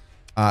incredible.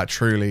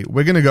 Truly.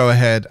 We're going to go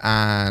ahead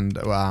and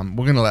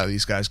we're going to let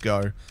these guys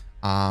go.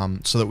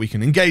 So that we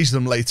can engage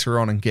them later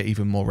on and get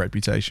even more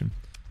reputation.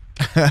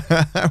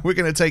 We're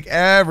going to take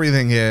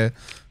everything here.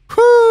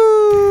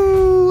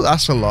 Whoo!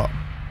 That's a lot.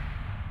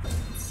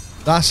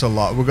 That's a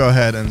lot. We'll go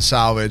ahead and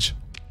salvage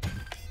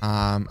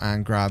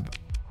and grab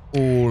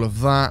all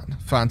of that.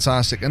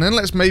 Fantastic. And then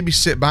let's maybe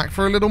sit back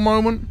for a little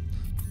moment.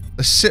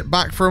 Let's sit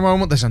back for a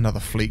moment. There's another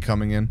fleet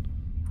coming in.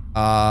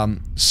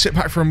 Sit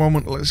back for a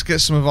moment. Let's get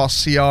some of our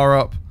CR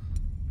up.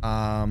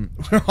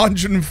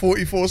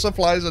 144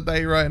 supplies a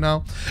day right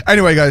now.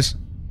 Anyway, guys.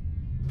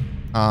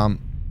 I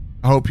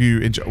hope you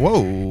enjoy.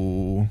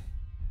 Whoa.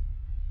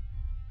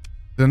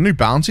 Did a new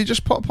bounty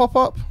just pop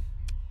up?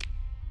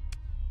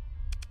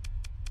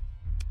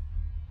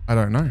 I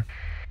don't know.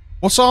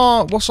 What's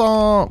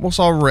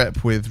our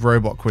rep with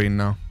Robot Queen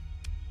now?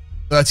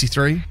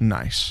 33?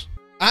 Nice.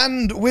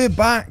 And we're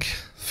back.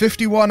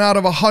 51 out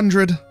of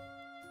 100.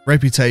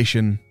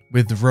 Reputation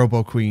with the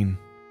Robot Queen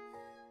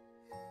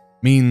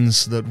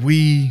means that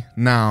we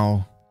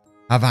now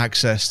have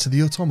access to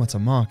the automata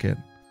market.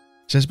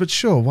 Says, but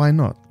sure, why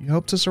not? You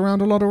helped us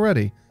around a lot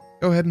already.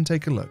 Go ahead and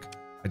take a look.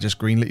 I just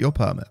greenlit your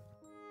permit.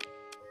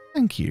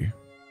 Thank you,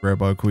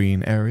 Robo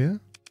Queen area.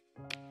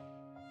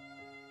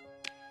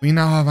 We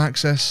now have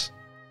access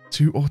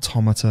to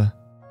automata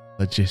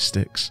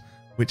logistics,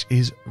 which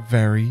is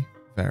very,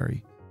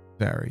 very,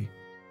 very,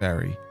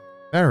 very,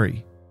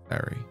 very,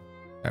 very,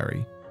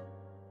 very,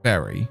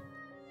 very,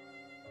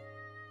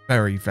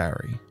 very,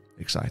 very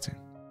exciting.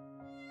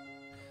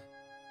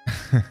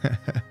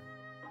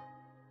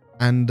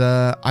 And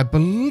I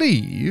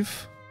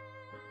believe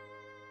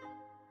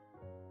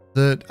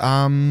that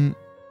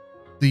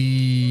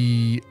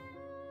the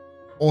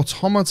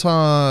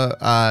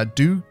automata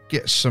do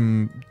get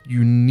some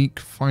unique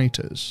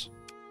fighters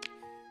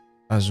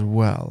as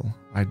well.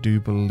 I do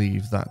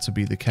believe that to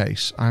be the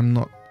case. I'm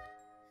not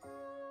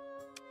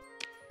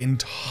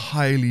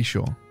entirely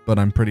sure, but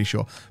I'm pretty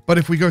sure. But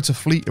if we go to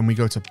fleet and we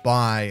go to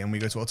buy and we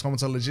go to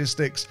automata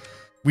logistics,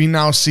 we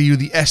now see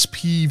the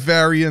SP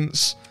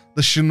variants,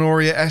 the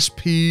Shinoria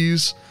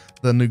SPs,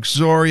 the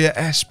Nexeria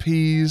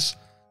SPs,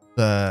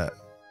 the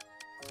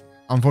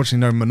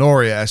unfortunately no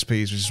Minoria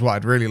SPs, which is what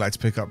I'd really like to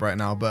pick up right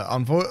now. But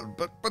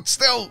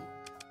still,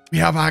 we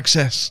have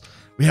access.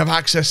 We have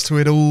access to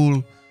it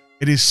all.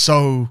 It is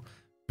so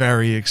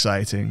very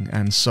exciting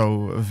and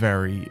so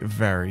very,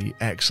 very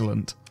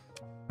excellent.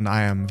 And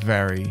I am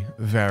very,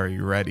 very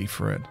ready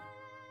for it.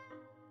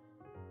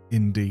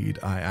 Indeed,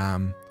 I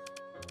am.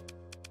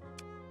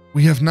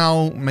 We have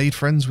now made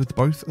friends with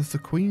both of the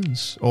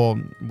queens, or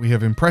we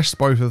have impressed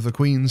both of the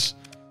queens.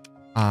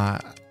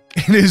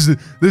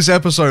 This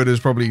episode is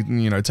probably,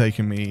 you know,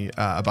 taking me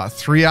about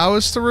 3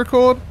 hours to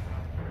record.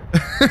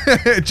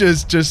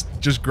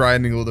 just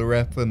grinding all the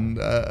rep and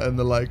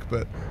the like,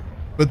 but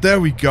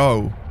there we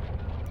go.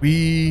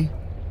 We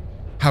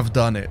have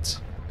done it.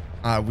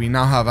 We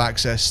now have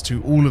access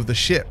to all of the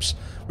ships,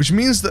 which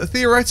means that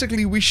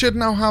theoretically we should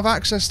now have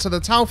access to the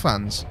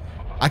Taufans.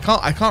 I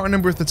can't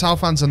remember if the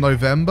Taufans are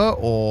November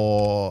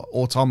or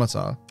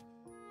Automata,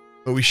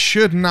 but we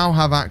should now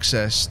have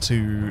access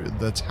to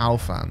the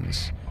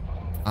Taufans.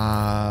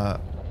 I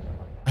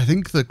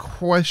think the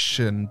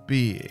question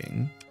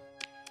being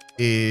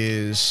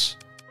is,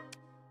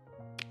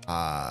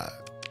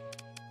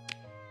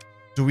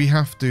 do we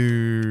have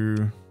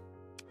to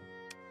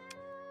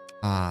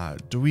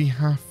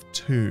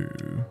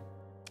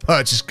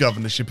purchase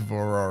governorship of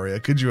Aurora?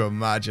 Could you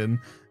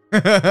imagine?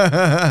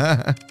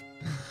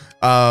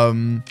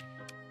 I'm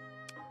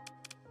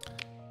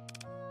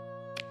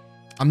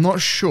not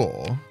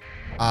sure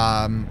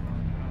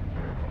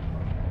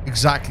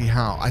exactly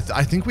how.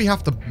 I think we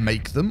have to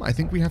make them. I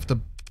think we have to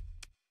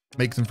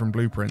make them from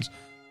blueprints,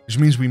 which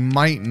means we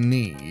might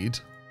need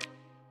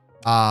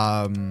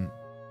there's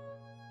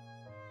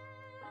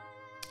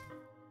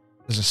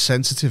a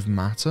sensitive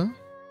matter.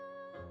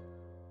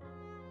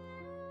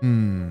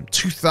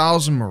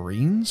 2,000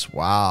 Marines?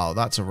 Wow,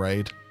 that's a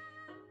raid.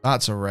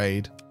 That's a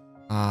raid.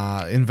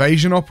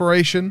 Invasion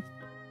operation.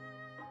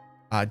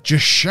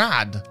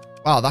 Jashad.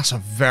 Wow, that's a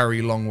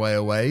very long way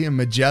away. And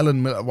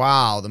Magellan.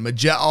 Wow, the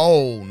Magellan.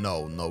 Oh,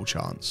 no, no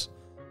chance.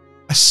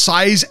 A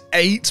size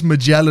 8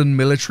 Magellan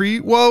military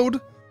world?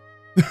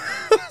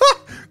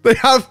 They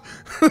have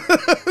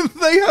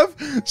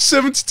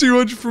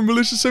 7,200 from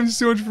militia,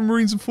 7,200 from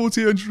Marines, and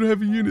 4,800 from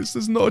heavy units.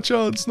 There's not a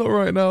chance. Not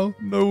right now.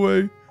 No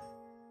way.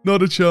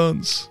 Not a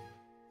chance.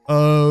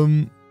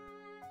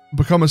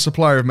 Become a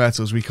supplier of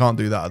metals. We can't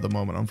do that at the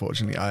moment,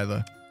 unfortunately,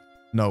 either.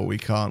 No, we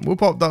can't. We'll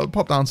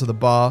pop down to the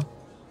bar.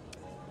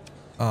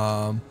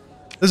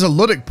 There's a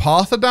Ludic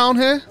Parther down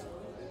here.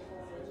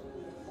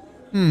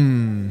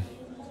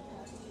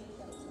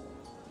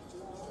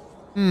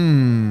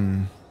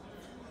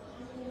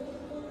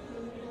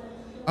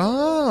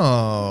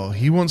 Oh,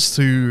 he wants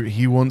to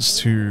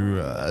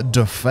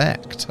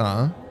defect,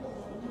 huh?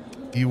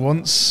 He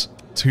wants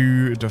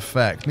to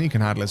defect. He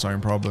can handle his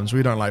own problems.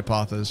 We don't like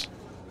Parthers.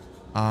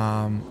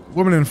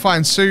 Woman in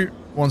fine suit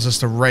wants us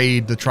to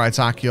raid the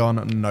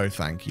Tritachyon. No,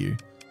 thank you.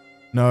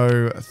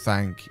 No,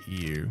 thank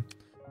you.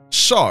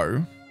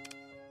 So,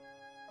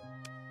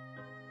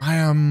 I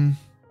am...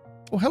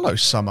 Oh, hello,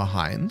 Summer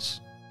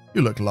Hines.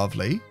 You look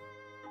lovely.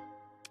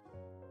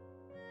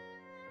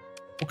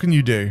 What can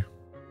you do?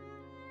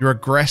 You're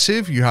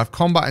aggressive. You have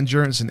combat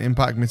endurance and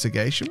impact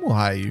mitigation. We'll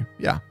hire you.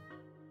 Yeah,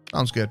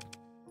 sounds good.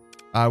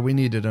 We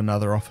needed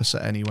another officer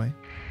anyway.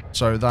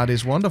 So that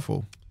is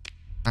wonderful.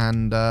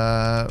 And,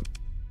 oh,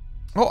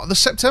 the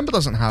September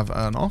doesn't have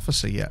an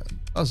officer yet,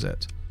 does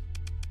it?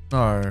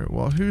 No.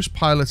 Well, who's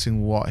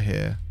piloting what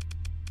here?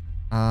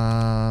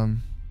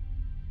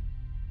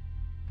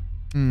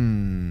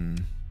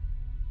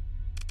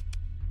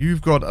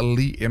 You've got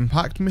elite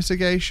impact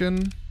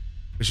mitigation,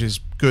 which is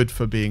good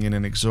for being in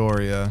an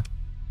Exoria.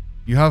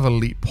 You have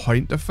elite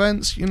point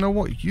defense. You know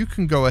what? You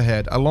can go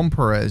ahead. Alon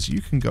Perez,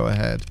 you can go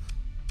ahead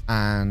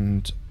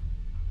and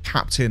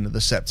captain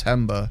the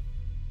September.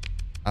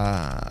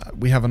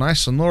 We have a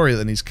nice Sonoria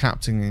that needs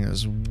captaining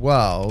as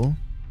well.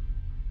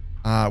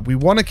 We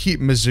want to keep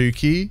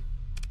Mizuki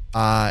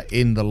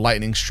in the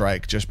Lightning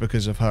Strike just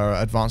because of her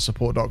advanced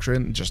support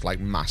doctrine. Just like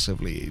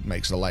massively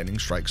makes the Lightning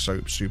Strike so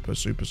super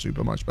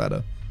much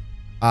better.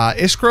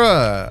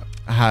 Iskra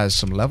has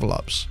some level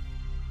ups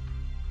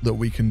that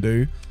we can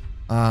do.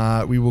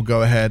 We will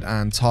go ahead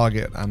and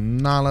target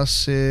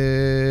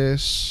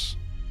analysis.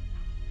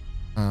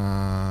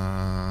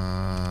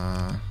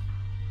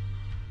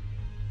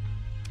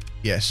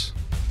 Yes.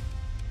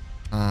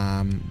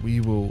 We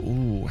will...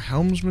 Ooh,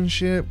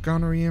 helmsmanship,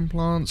 gunnery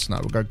implants. No,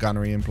 we'll go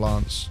gunnery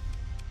implants.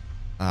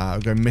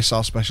 We'll go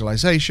missile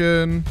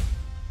specialization.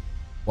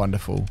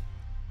 Wonderful.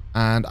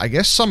 And I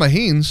guess Summer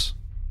Heens,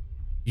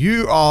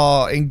 you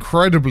are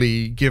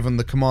incredibly given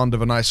the command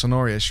of a nice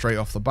Sonoria straight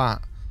off the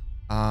bat.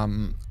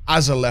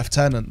 As a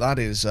lieutenant, that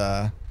is...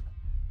 well...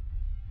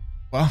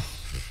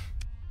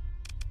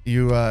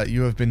 You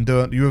have been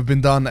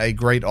done a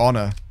great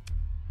honor.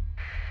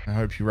 I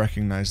hope you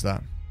recognize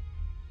that.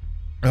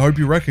 I hope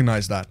you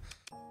recognize that.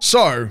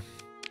 So,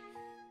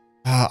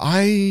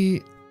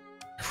 I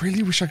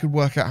really wish I could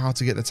work out how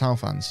to get the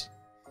Talfans.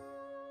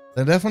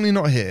 They're definitely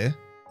not here.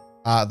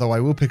 Though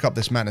I will pick up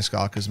this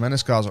Meniscar, because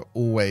Meniscars are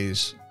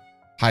always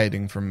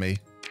hiding from me.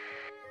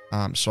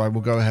 So I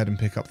will go ahead and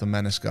pick up the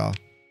Meniscar.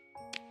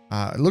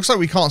 It looks like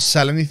we can't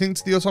sell anything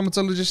to the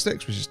Automata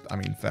Logistics, which is, I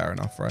mean, fair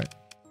enough, right?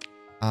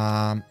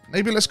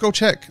 Maybe let's go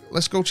check.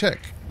 Let's go check.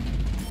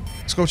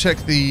 Let's go check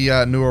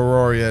the New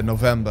Aurora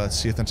November to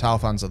see if the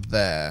Talfans are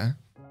there.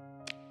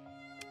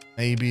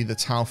 Maybe the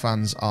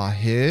Talfans are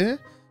here.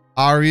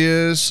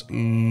 Arias,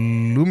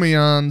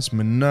 Lumians,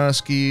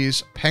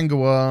 Minerskis,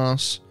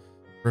 Penguas,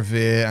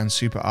 Revere, and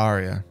Super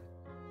Aria.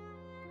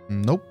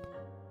 Nope.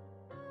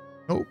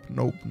 Nope,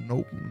 nope,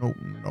 nope, nope,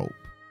 nope.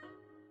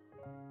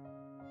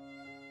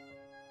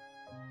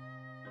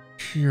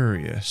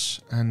 Curious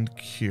and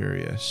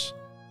curious.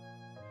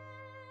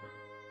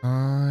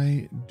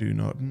 I do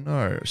not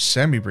know.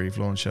 Semi-brief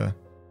launcher.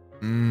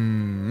 I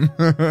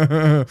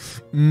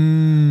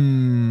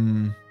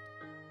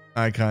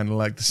kind of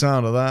like the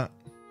sound of that.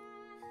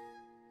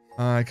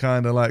 I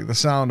kind of like the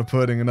sound of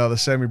putting another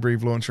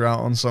semi-brief launcher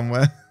out on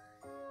somewhere.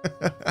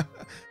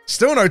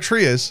 Still no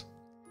Trias.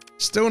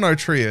 Still no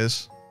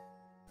Trias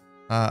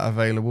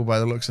available by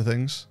the looks of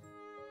things.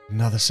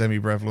 Another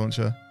semi-brev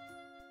launcher.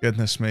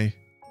 Goodness me.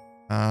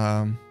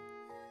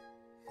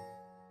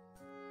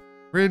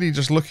 Really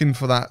just looking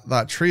for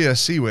that Tria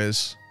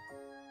Seawiz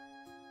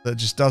that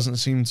just doesn't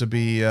seem to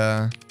be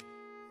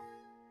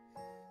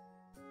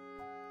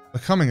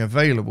becoming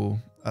available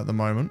at the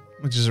moment,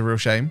 which is a real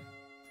shame.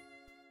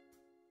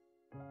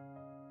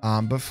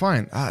 But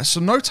fine. So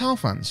no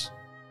Talfans.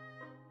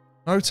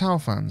 No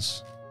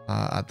Talfans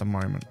at the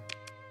moment,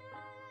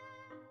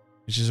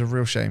 which is a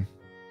real shame.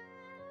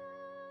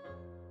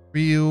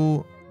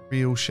 Real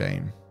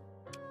shame.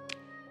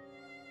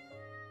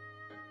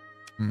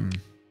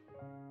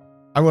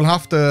 I will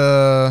have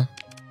to...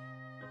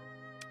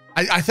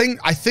 I think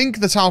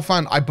the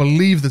Talfan... I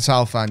believe the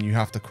Talfan you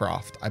have to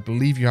craft. I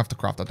believe you have to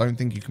craft. I don't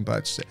think you can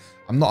purchase it.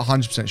 I'm not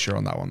 100% sure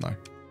on that one, though.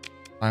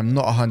 I'm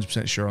not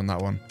 100% sure on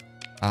that one.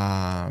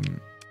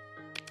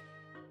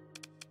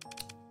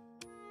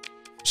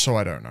 So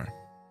I don't know.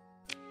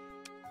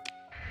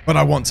 But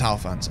I want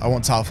Talfans. I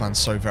want Talfans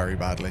so very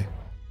badly.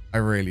 I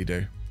really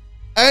do.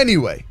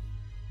 Anyway,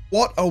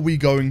 what are we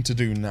going to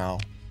do now?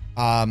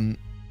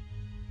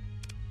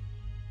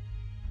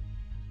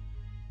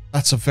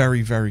 That's a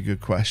very, very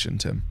good question,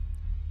 Tim.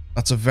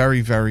 That's a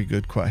very, very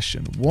good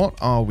question. What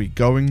are we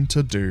going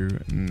to do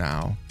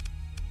now?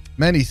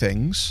 Many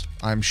things,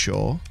 I'm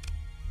sure.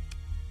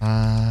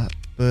 Well,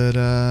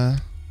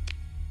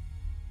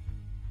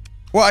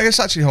 I guess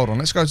actually, hold on.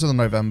 Let's go to the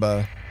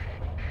November.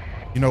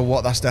 You know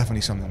what? That's definitely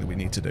something that we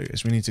need to do.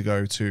 Is we need to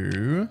go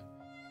to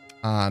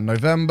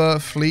November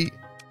Fleet.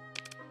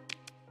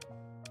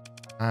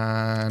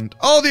 And...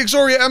 oh, the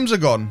Exoria M's are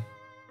gone.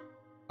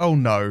 Oh,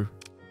 no.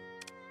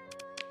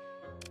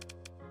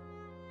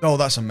 Oh,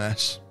 that's a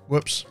mess.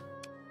 Whoops.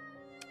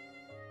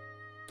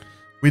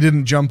 We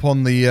didn't jump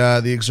on the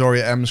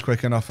Exoria M's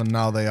quick enough, and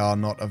now they are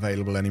not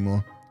available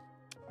anymore.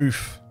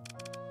 Oof.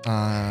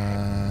 Damn.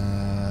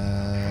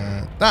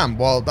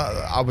 Well,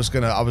 I was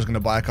gonna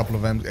buy a couple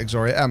of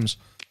Exoria M's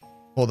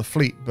for the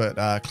fleet,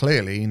 but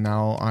clearly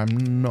now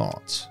I'm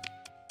not.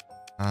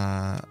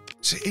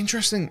 So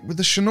interesting with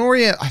the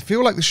Shinoria. I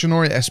feel like the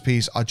Shinoria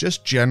SPs are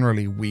just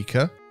generally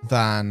weaker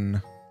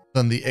than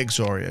the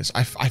Exorias.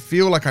 I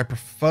feel like I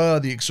prefer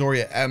the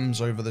Exoria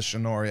M's over the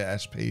Shinoria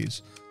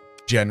SPs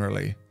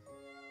generally.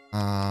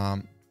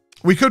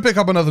 We could pick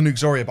up another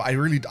Exoria, but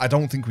I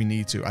don't think we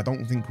need to. I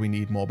don't think we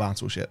need more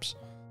battleships.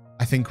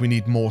 I think we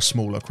need more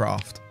smaller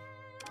craft.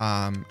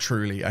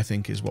 Truly, I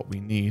think is what we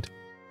need.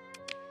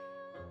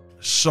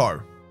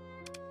 So,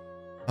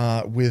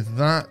 with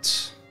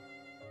that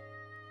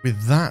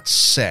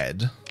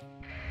said,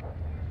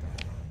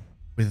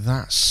 with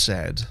that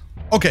said,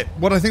 okay,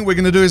 what I think we're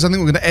going to do is I think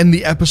we're going to end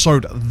the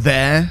episode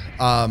there.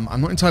 I'm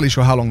not entirely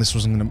sure how long this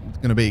was going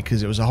to be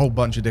because it was a whole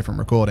bunch of different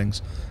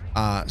recordings.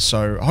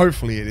 So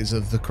hopefully it is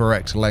of the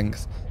correct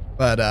length.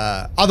 But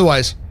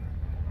otherwise,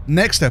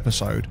 next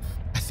episode,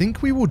 I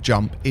think we will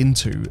jump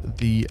into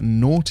the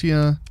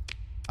Novaeria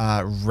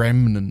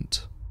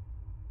Remnant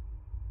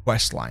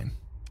questline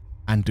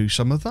and do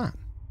some of that.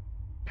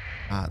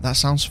 That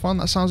sounds fun.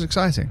 That sounds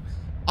exciting.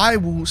 I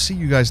will see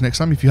you guys next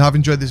time. If you have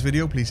enjoyed this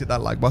video, please hit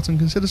that like button,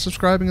 consider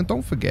subscribing, and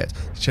don't forget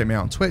to check me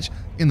out on Twitch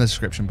in the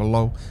description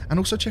below. And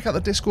also check out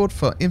the Discord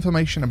for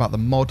information about the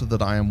mod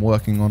that I am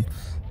working on.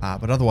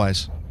 But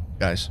otherwise,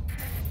 guys,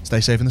 stay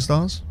safe in the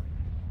stars.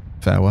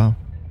 Farewell.